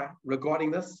drasha regarding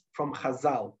this from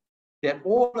Chazal, that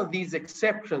all of these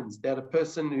exceptions, that a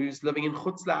person who's living in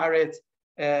Chutz La'aretz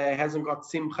hasn't got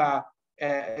Simcha.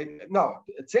 No,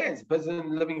 it says a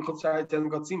person living in Chutz La'aretz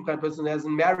hasn't got Simcha, a person who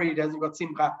hasn't married hasn't got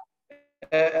Simcha,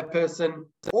 a person,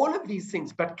 all of these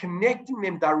things, but connecting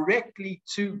them directly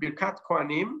to Birkat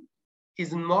Kohanim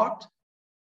is not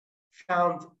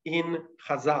found in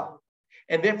Chazal.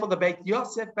 And therefore the Beit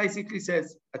Yosef basically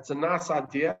says, it's a nice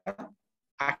idea,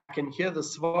 I can hear the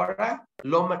Svara,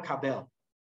 lo makabel,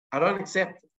 I don't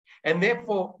accept it. And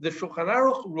therefore the Shulchan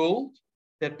Aruch ruled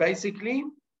that basically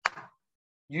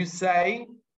you say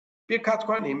Birkat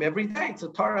Kohanim every day. It's a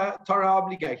Torah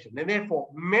obligation. And therefore,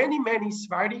 many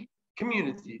Sephardi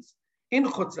communities in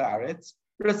Chutz La'aretz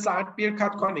recite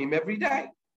Birkat Kohanim every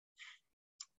day.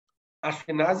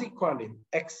 Ashkenazi Kohanim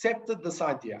accepted this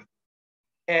idea.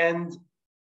 And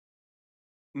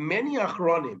many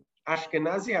Achronim,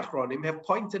 Ashkenazi Achronim, have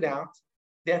pointed out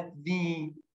that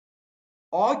the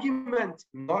argument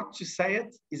not to say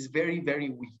it is very, very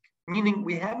weak. Meaning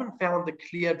we haven't found a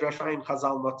clear drasha in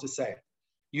Chazal not to say it.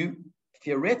 You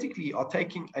theoretically are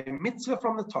taking a mitzvah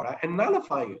from the Torah and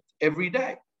nullifying it every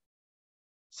day.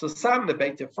 So some, the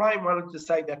Beit Ephraim, wanted to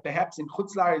say that perhaps in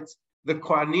Chutz La'aretz the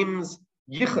Kohanim's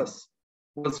yichus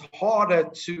was harder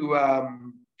to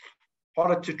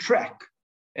track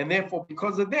And therefore,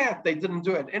 because of that, they didn't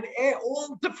do it. And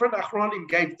all different Achronim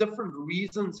gave different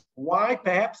reasons why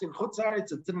perhaps in Chutz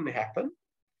La'aretz it didn't happen.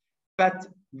 But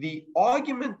the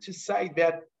argument to say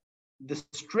that the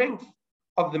strength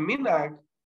of the minhag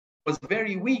was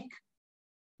very weak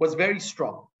was very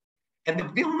strong. And the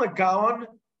Vilna Gaon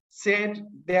said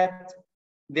that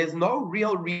there's no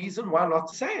real reason why not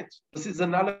to say it. This is a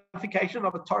nullification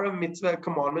of a Torah mitzvah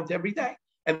commandment every day.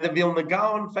 And the Vilna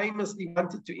Gaon famously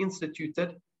wanted to institute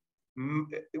it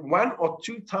 1 or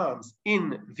 2 times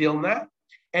in Vilna.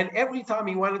 And every time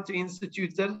he wanted to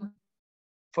institute it,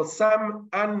 for some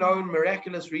unknown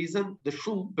miraculous reason, the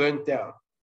shul burnt down.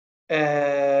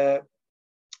 The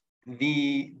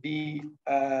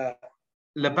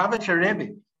Lubavitcher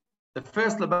Rebbe, the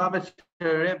first Lubavitcher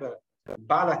Rebbe,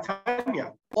 Baal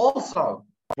HaTanya, also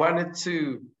wanted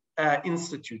to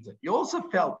institute it. He also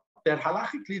felt that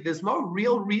halachically there's no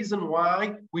real reason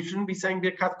why we shouldn't be saying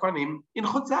Birkat Kohanim in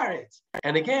Chutz La'aretz.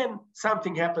 And again,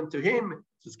 something happened to him.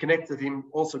 It was connected to him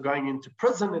also going into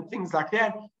prison and things like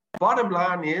that. Bottom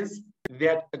line is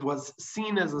that it was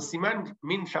seen as a siman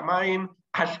min shamayim.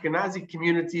 Ashkenazi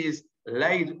communities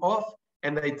laid off,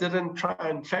 and they didn't try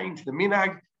and change the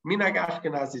minhag. Minhag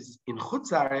Ashkenazis in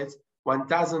Chutz La'aretz, one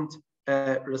doesn't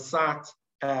recite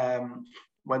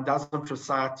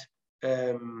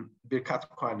Birkat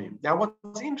Kohanim. Now,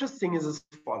 what's interesting is as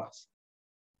follows.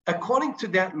 According to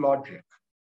that logic,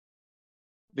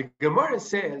 the Gemara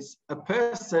says a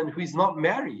person who is not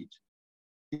married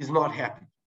is not happy.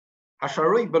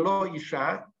 Hasharui belo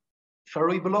isha,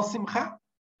 sharui belo simcha.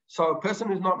 So a person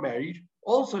who's not married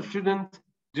also shouldn't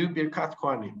do Birkat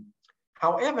Kohanim.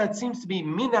 However, it seems to be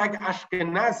minhag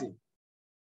Ashkenazi.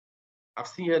 I've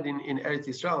seen it in Eretz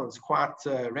Yisrael. It's quite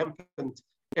rampant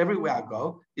everywhere I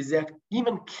go, is that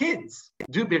even kids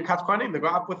do Birkat Kohanim. They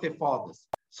grow up with their fathers.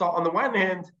 So on the one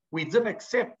hand, we did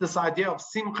accept this idea of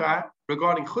simcha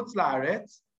regarding Chutz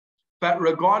La'aretz, but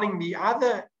regarding the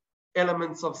other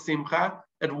elements of simcha,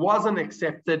 it wasn't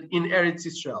accepted in Eretz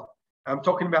Yisrael. I'm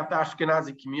talking about the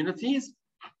Ashkenazi communities.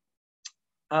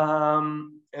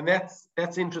 And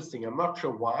that's interesting. I'm not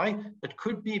sure why. It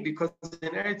could be because in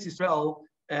Eretz Yisrael,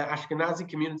 Ashkenazi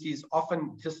communities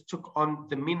often just took on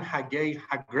the minhagei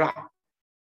hagra,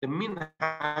 the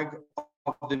minhag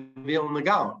of the Vilna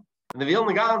Gaon. And the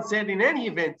Vilna Gaon said, in any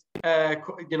event,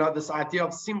 this idea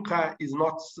of simcha is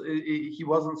not. He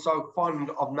wasn't so fond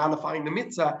of nullifying the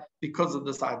mitzvah because of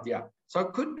this idea. So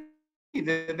it could be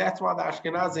that's why the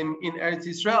Ashkenazim in Eretz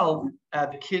Yisrael,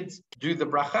 the kids do the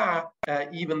bracha,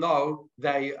 even though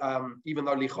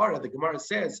lichora, the Gemara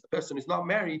says, a person who's not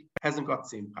married hasn't got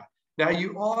simcha. Now,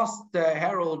 you asked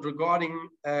Harold regarding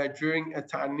during a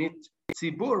Ta'anit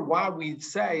Tzibur why we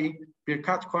say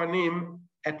Birkat Kohanim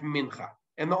at Mincha.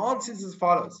 And the answer is as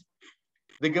follows.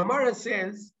 The Gemara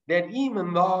says that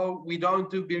even though we don't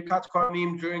do Birkat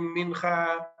Kohanim during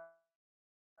Mincha,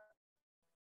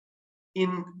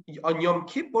 on Yom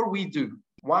Kippur we do.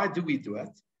 Why do we do it?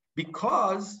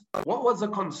 Because what was the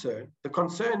concern? The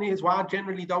concern is why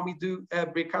generally don't we do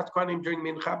Birkat Kohanim during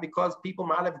Mincha? Because people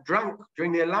might have drunk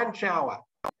during their lunch hour.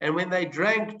 And when they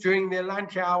drank during their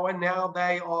lunch hour, now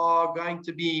they are going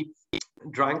to be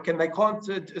drunk and they can't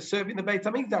serve in the Beit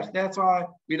HaMikdash. That's why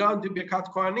we don't do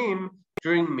Birkat Kohanim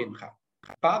during Mincha.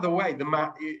 By the way,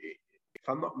 if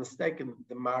I'm not mistaken,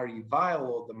 the Marival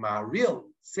or the Maril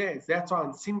says that's why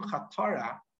on Simchat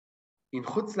Torah in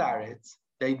Chutz La'aretz,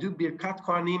 they do Birkat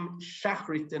Kohanim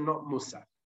Shachrit and not Musaf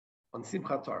on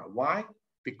Simchat Torah. Why?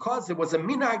 Because there was a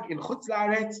minhag in Chutz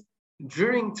La'aretz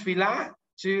during Tfilah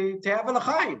to have a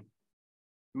l'chaim.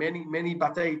 Many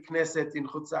Batei Knesset in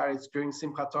Chutz La'aretz during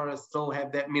Simchat Torah still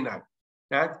have that minhag,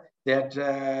 right?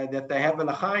 That they have a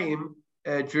l'chaim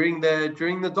during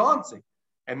the dancing,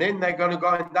 and then they're going to go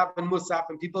and daven Musaf,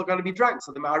 and people are going to be drunk.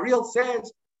 So the Maharil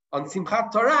says on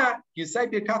Simchat Torah you say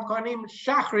Birkat Kohanim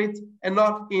Shachrit and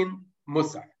not in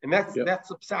Musaf, and that's the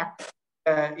psak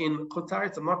in Chutz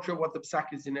La'aretz. I'm not sure what the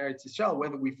psak is in Eretz Yisrael,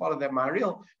 whether we follow that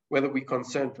Maharil, whether we're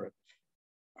concerned for it.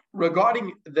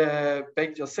 Regarding the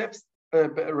Beit Yosef's,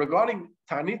 regarding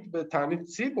Ta'anit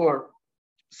Tzibur,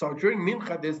 so during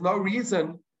Mincha, there's no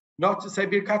reason not to say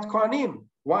Birkat Kohanim.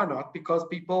 Why not? Because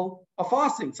people are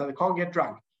fasting, so they can't get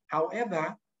drunk.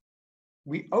 However,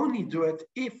 we only do it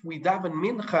if we daven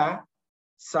Mincha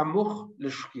Samuch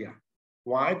L'Shkia.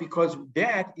 Why? Because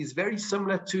that is very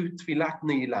similar to Tfilat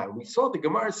Ne'ilah. We saw the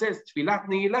Gemara says Tfilat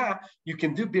Ne'ilah, you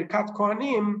can do Birkat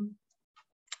Kohanim.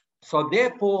 So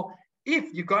therefore,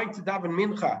 if you're going to daven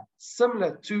Mincha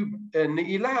similar to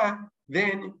Ne'ilah,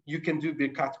 then you can do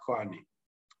Birkat Kohanim.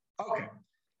 Okay,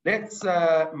 let's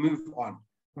move on.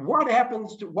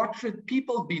 What should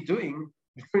people be doing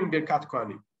during Birkat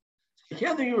Kohanim?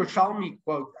 Here the Yerushalmi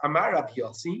quote, Amar Rav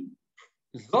Yossi,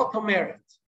 Zot omeret,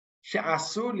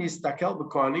 she'asur listakel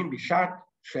b'kohanim bishat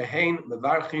shehein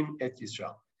mevarchin et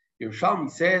Yisrael. Yerushalmi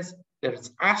says that it's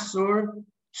asur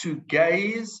to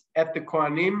gaze at the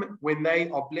Kohanim when they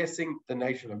are blessing the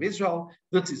nation of Israel.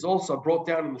 This is also brought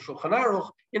down in the Shulchan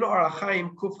Aruch in Orach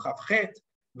Chaim Kuf Chavchet.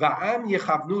 Va'am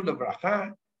yechavnu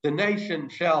lebracha. The nation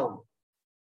shall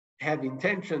have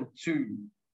intention to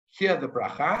hear the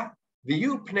bracha.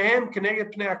 V'yu pneim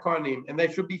keneged pnei Kohanim, and they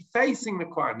should be facing the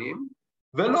Kohanim.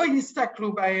 V'lo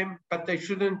yistaklu b'hem, but they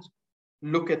shouldn't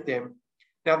look at them.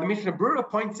 Now the Mishnah Berurah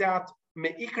points out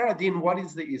me'ikar adin, what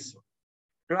is the issue?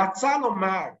 Ratzah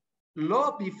lomar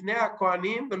lo bifnei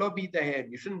hakohanim v'lo b'ydahem.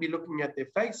 You shouldn't be looking at their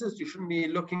faces. You shouldn't be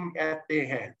looking at their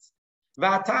hands.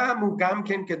 V'atam hu gam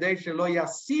ken kedei shelo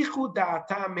yasichu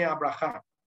da'atam me'abracha.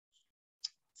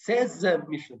 Says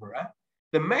Mishnah Berurah,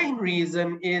 the main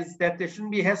reason is that there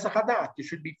shouldn't be hesach hadat. You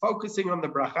should be focusing on the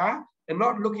bracha and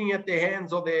not looking at their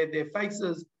hands or their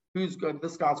faces. Who's got,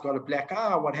 this guy's got a black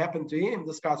eye. What happened to him?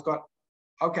 This guy's got.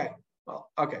 Okay, well,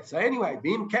 okay. So anyway,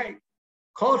 b'imkei.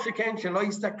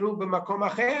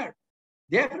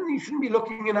 Definitely you shouldn't be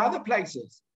looking in other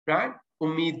places, right?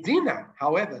 Umidina,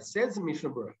 however, says Mishnah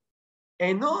Berurah,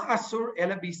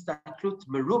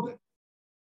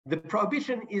 the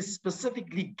prohibition is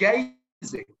specifically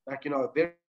gazing, like, you know, a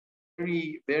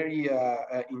very, very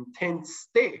intense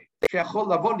stare,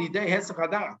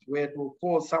 where it will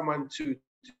cause someone to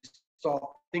start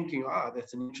thinking,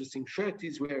 that's an interesting shirt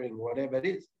he's wearing, whatever it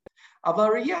is.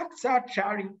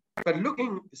 But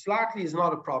looking slightly is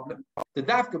not a problem. The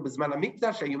dafka b'zman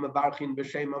hamikdash hayu mevarchin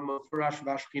b'shem hamufrash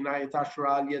v'ashchina yetashra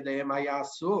al yedehem haya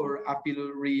asur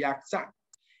afilu riyakza.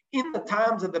 In the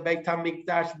times of the Beit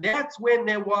HaMikdash, that's when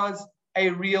there was a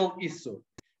real issur.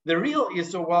 The real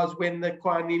issur was when the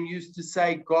Kohanim used to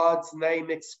say God's name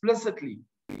explicitly,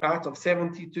 out of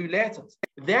 72 letters.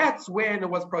 That's when it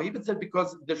was prohibited,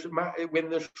 because when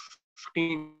the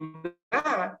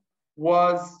Shekhinah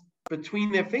was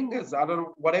between their fingers, I don't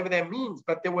know, whatever that means,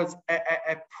 but there was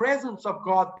a presence of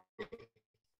God.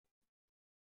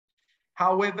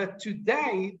 However,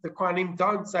 today, the Kohanim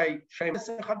don't say Shem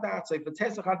Hadat, say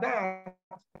V'tesach Hadat,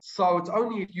 so it's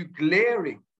only if you're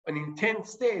glaring, an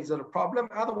intense stare is a problem,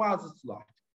 otherwise it's not.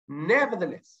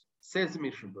 Nevertheless, says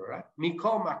Mishnah Berurah,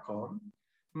 Mikol Makom,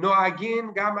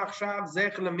 Noagin Gam Achshav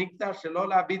Zech LeMikdash Shelo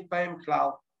La'abid B'hem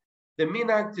Klal. The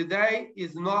minhag today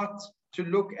is not to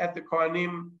look at the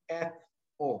Kohanim at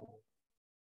all.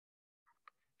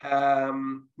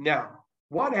 Now,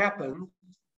 what happens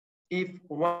if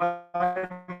one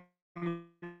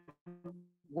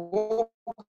walks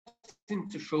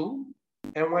into shul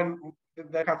and when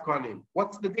they have Kohanim?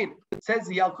 What's the din? It says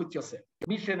the Yalkut Yosef.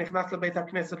 You're going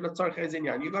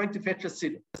to fetch a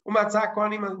siddur.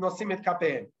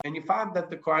 And you find that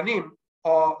the Kohanim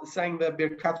are saying the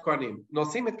Birkat Kohanim.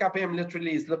 Nosim et kapem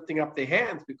literally is lifting up their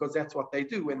hands, because that's what they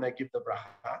do when they give the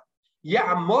bracha.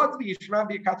 Ya'amod v'yishma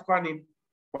Birkat Kohanim.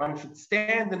 One should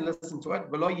stand and listen to it.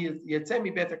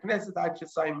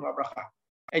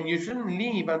 And you shouldn't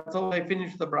leave until they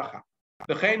finish the bracha.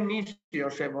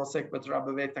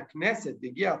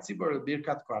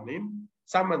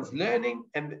 Someone's learning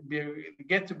and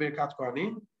get to Birkat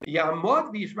Kohanim.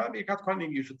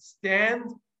 You should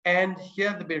stand and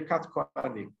hear the Birkat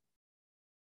Kohanim.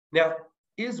 Now,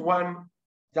 does one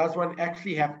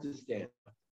actually have to stand?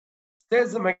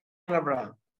 Says the Magen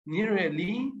Avraham,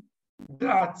 Nireli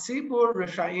Tzibur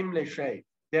Reshaim Leshei.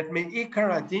 That Me'ikar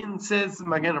Adin, says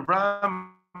Magen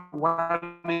Avraham,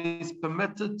 one is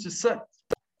permitted to sit.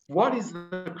 What is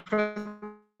the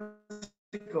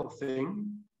critical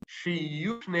thing?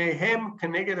 Sheyupnehem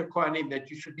keneged Kohanim, that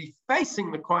you should be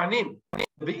facing the Kohanim.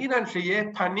 Ve'inan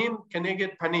sheyeh panim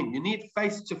keneged panim. You need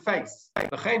face to face.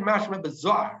 V'chein mashma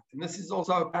b'zohar, and this is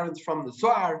also apparent from the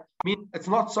Zohar. I mean, it's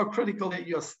not so critical that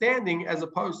you're standing as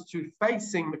opposed to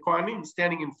facing the Kohanim,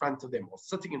 standing in front of them or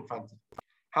sitting in front of them.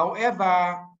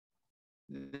 However,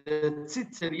 the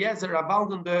Tzitz Eliezer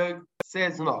Abaldenberg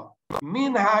says no.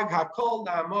 Minhag hakol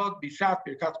la'amod bishat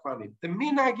birkat Kohanim. The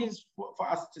minhag is for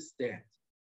us to stand.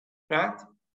 Right?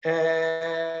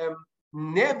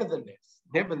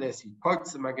 Nevertheless, he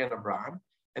quotes the Magen Avraham,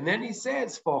 and then he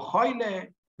says, "For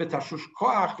choyle betashush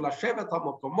koach lashevet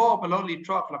hamokomo v'lo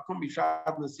litroch lakum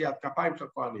bishat nesiat kapayim shel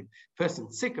kohanim."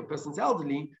 Person's sick, a person's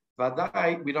elderly,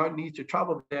 vadai, we don't need to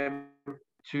trouble them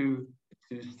to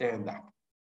stand up.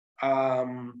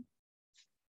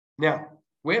 Now,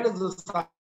 where does this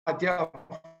idea of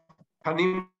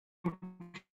panim?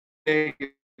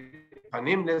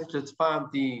 Let's just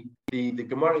find the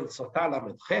Gemara in Sotah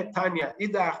Lamed Chet. Tanya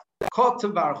idach kol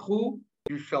tevarchu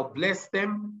you shall bless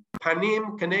them.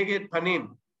 Panim keneged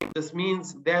panim. This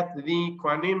means that the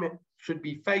Kohanim should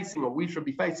be facing, or we should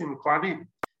be facing the Kohanim.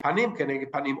 Panim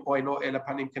keneged panim oino ela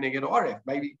panim keneged oref.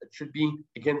 Maybe it should be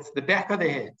against the back of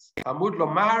their heads. Amud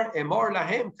lomar emor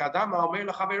lahem kadama omer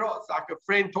lechavero. It's like a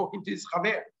friend talking to his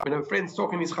chaver. When a friend's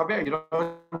talking to his chaver, you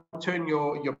don't turn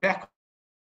your back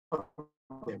on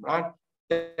them, right?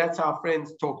 That's how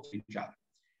friends talk to each other.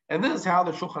 And this is how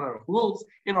the Shulchan Aruch rules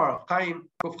in Orach Chaim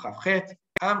Kuf Chavchet.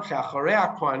 Am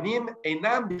she'acharei Kohanim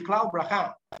einam bichlal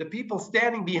bracha. The people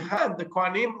standing behind the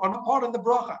Kohanim are not part of the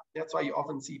bracha. That's why you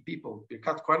often see people,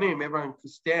 Birkat Kohanim, everyone who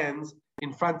stands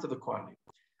in front of the Kohanim.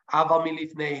 Aval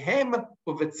milifneihem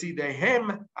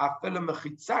uvetzidehem afilu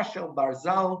mechitza shel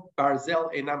barzel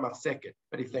einam machseket.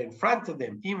 But if they're in front of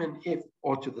them, even if,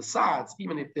 or to the sides,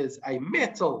 even if there's a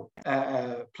metal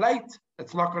plate,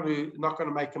 it's not going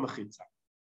to make a mechitza.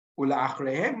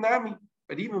 Ula'achreihem nami.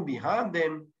 But even behind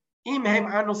them,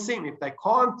 imhem anosim, if they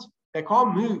can't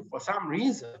move for some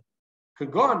reason,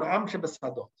 kagon am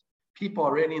shebesadot. People are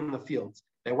already in the fields.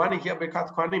 They want to hear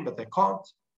Birkat Kohanim, but they can't.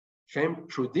 Shem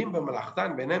trudim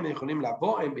b'malachtan benem yicholim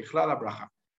lavo em bichlal habracha.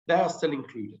 They are still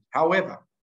included. However,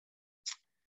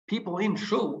 people in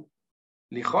shul,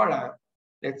 lichora,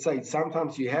 let's say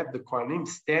sometimes you have the Kohanim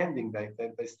standing,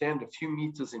 they stand a few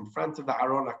meters in front of the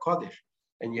Aron HaKodesh,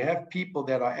 and you have people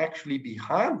that are actually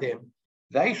behind them.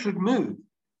 They should move.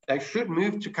 They should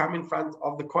move to come in front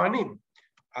of the Kohanim.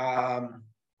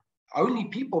 Only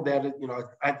people that,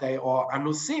 they are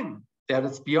anusim, that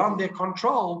it's beyond their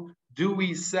control, do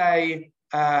we say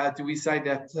that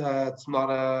it's not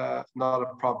a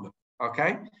problem?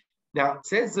 Okay. Now it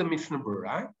says the Mishnah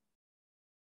Berurah,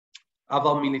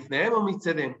 Aval milifneim o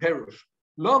mitzedem perush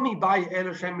lo mibai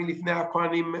elu shem milifnei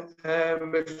hakohanim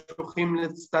meshuchim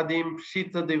letzdadim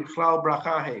pshita devichlal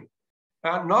bracha hem.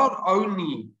 Not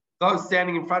only those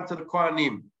standing in front of the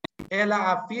Kohanim,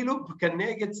 ela afilu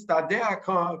keneged tzadei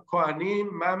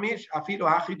hakohanim mamish afilu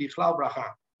hachi dichlal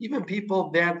bracha. Even people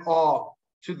that are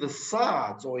to the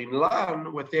sides or in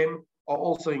line with them are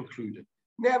also included.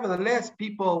 Nevertheless,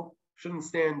 people shouldn't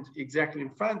stand exactly in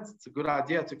front. It's a good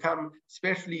idea to come,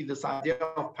 especially this idea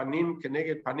of panim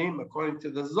keneged panim. According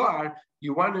to the Zohar,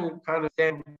 you want to kind of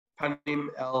stand panim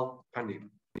el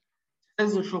panim.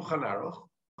 Says the Shulchan Aruch,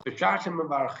 b'sha'ashem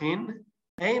mevarchin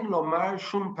ein lomar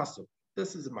shum pasuk.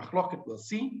 This is a machloket, we'll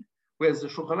see. Whereas the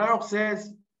Shulchan Aruch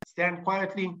says, stand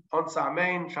quietly, on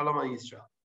Amen, Shalom Yisrael.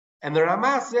 And the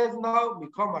Ramah says, no,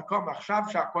 mikom makom achshav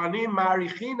sha'kohanim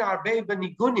ma'arichin arbei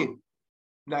benigunim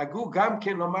nagu gam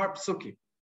ken lomar psukim.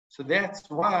 So that's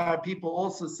why people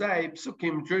also say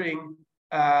psukim during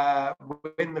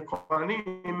when the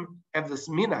Kohanim have this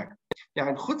minhag. Now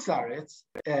in Chutz La'aretz,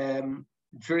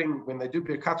 when they do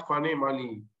Birkat Kohanim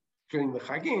only during the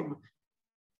Chagim,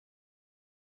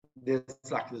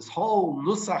 there's like this whole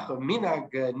nusach of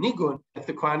minhag nigun that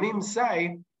the Kohanim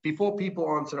say before people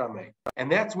answer Amen.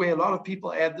 And that's where a lot of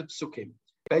people add the psukim,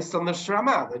 based on the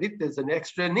Shramah, that if there's an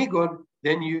extra nigun,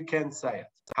 then you can say it.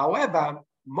 However,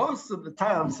 most of the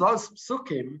times, those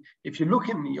psukim, if you look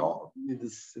in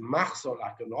this machzor,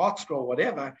 like an art scroll,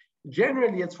 whatever,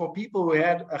 generally it's for people who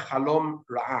had a chalom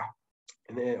ra'ah,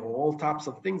 and there are all types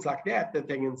of things like that they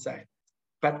can say.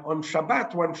 But on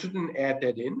Shabbat, one shouldn't add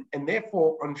that in, and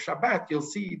therefore on Shabbat, you'll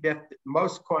see that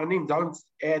most Kohanim don't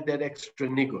add that extra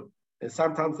nigun. And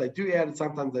sometimes they do add it,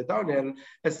 sometimes they don't add it.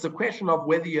 It's the question of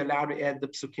whether you're allowed to add the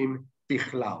psukim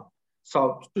bichlal.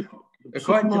 So,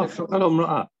 according to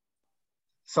the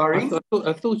sorry?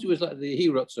 I thought it was like the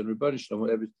Hirotz and Rebbeinu Shalom,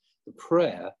 whatever, the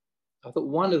prayer. I thought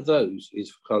one of those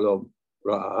is Chalom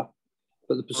Ra'ah,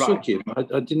 but the psukim, right.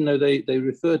 I didn't know they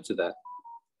referred to that.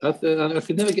 I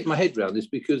could never get my head around this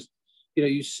because,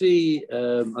 you see,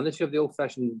 unless you have the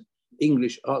old-fashioned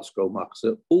English art scroll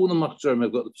machzor, all the machzorim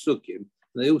have got the psukim,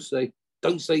 and they all say,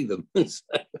 don't say them. I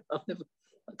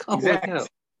can't work out.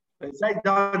 They say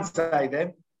don't say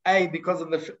them, because of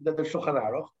the Shulchan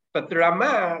Aruch, but the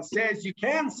Ramah says you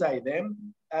can say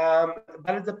them, but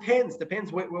it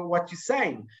depends what you're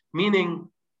saying. Meaning,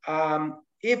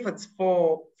 if it's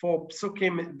for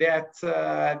psukim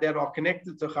that are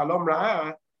connected to Chalom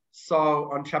Ra'ah, so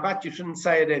on Shabbat you shouldn't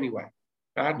say it anyway,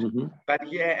 right? Mm-hmm.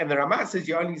 But yeah, and the Ramah says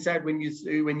you only say it when you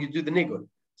do the nigun.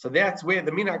 So that's where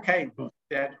the minhag came,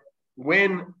 that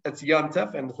when it's Yom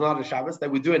Tov and it's not a Shabbos, they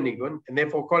would do a nigun, and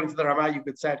therefore according to the Ramah you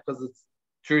could say it because it's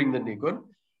during the nigun.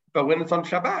 But when it's on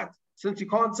Shabbat, since you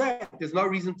can't say it, there's no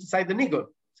reason to say the nigun.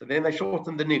 So then they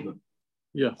shorten the nigun.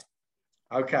 Yeah.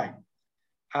 Okay.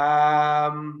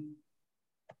 Now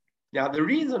the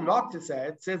reason not to say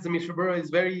it, says the Mishnah Berurah, is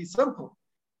very simple.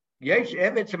 You're getting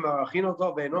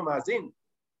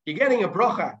a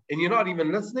bracha and you're not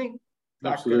even listening.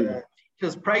 Absolutely.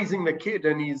 Just praising the kid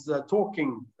and he's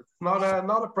talking. It's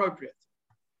not appropriate.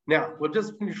 Now, we'll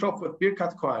just finish off with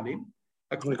Birkat Kohanim.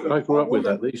 I grew up with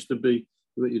that. There used to be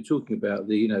what you're talking about.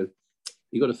 You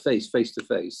got to face to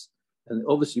face, and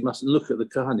obviously you mustn't look at the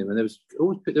Kohanim. And there was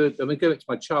always, going back to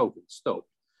my childhood,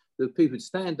 the people would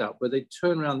stand up, but they'd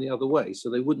turn around the other way, so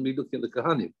they wouldn't be looking at the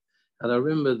Kohanim. And I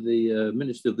remember the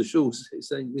minister of the shul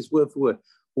saying this word for word: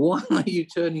 "Why are you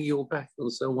turning your back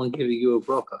on someone giving you a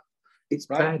bracha? It's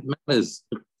bad manners."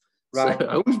 Right. So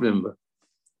I always remember.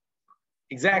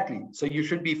 Exactly. So you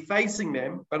should be facing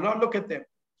them, but not look at them.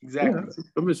 Exactly. Yeah, I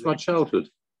remember it's my childhood.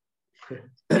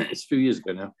 It's a few years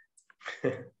ago now.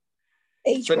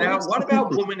 So now, what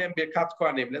about women and Birkat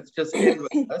Kohanim? Let's just end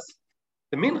with this.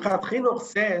 The Minchat Chinuch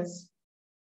says,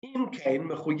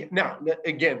 now,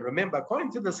 again, remember,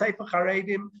 according to the Sefer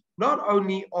Haredim, not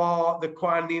only are the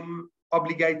Kohanim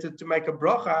obligated to make a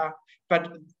bracha,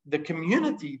 but the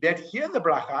community that hear the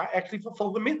bracha actually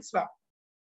fulfill the mitzvah.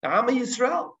 Now, I'm a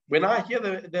Yisrael. When I hear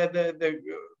the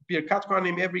Birkat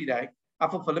Kohanim every day, I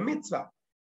fulfill a mitzvah.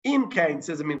 Im Kain,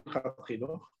 says the Minchat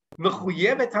Chinuch,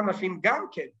 mechuyevet hanashim gam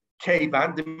ken,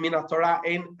 keivan de min haTorah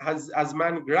ein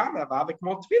hazman grama v'avek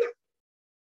mo tefillah.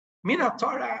 Min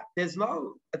haTorah, it's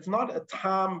not a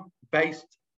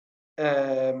time-based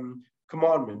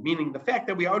commandment, meaning the fact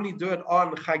that we only do it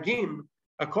on Chagim,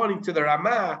 according to the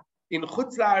Ramah, in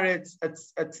Chutz La'aretz,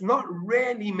 it's not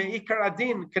really me'ikar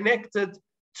adin connected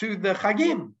to the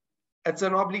Chagim. It's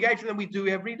an obligation that we do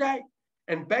every day.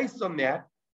 And based on that,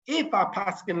 if our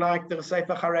paskin like the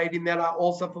Sefer Haredim that are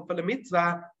also fulfill a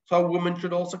mitzvah, so a woman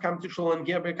should also come to shul and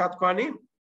hear Birkat Kohanim.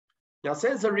 Now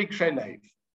says the Rik Shelev,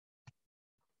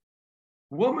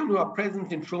 women who are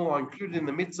present in shul are included in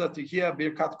the mitzvah to hear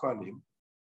Birkat Kohanim,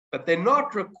 but they're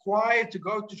not required to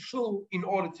go to shul in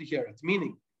order to hear it.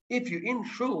 Meaning, if you're in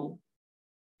shul,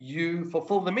 you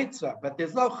fulfill the mitzvah, but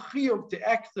there's no chiyuv to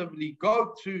actively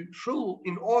go to shul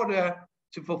in order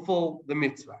to fulfill the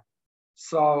mitzvah.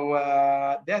 So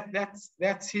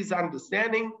that's his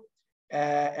understanding.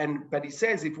 But he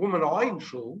says if women are in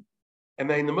shul and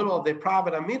they're in the middle of their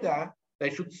private amidah,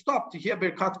 they should stop to hear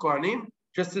Birkat Kohanim,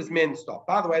 just as men stop.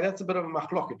 By the way, that's a bit of a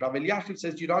machloket. Rav Elyashiv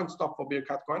says you don't stop for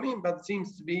Birkat Kohanim, but it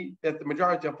seems to be that the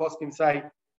majority of poskim say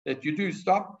that you do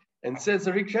stop. And says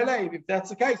the Rik Shelev, if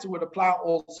that's the case, it would apply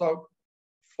also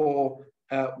for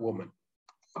women.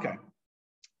 Okay,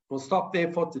 we'll stop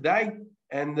there for today.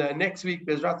 And next week,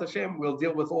 Bezrat Hashem, we'll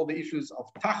deal with all the issues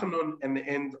of Tachanun and the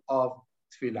end of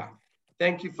Tefillah.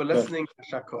 Thank you for listening.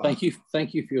 Thank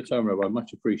you for your time, Rabbi.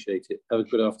 Much appreciated. Have a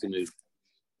good afternoon.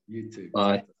 You too.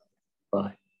 Bye.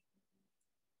 Bye.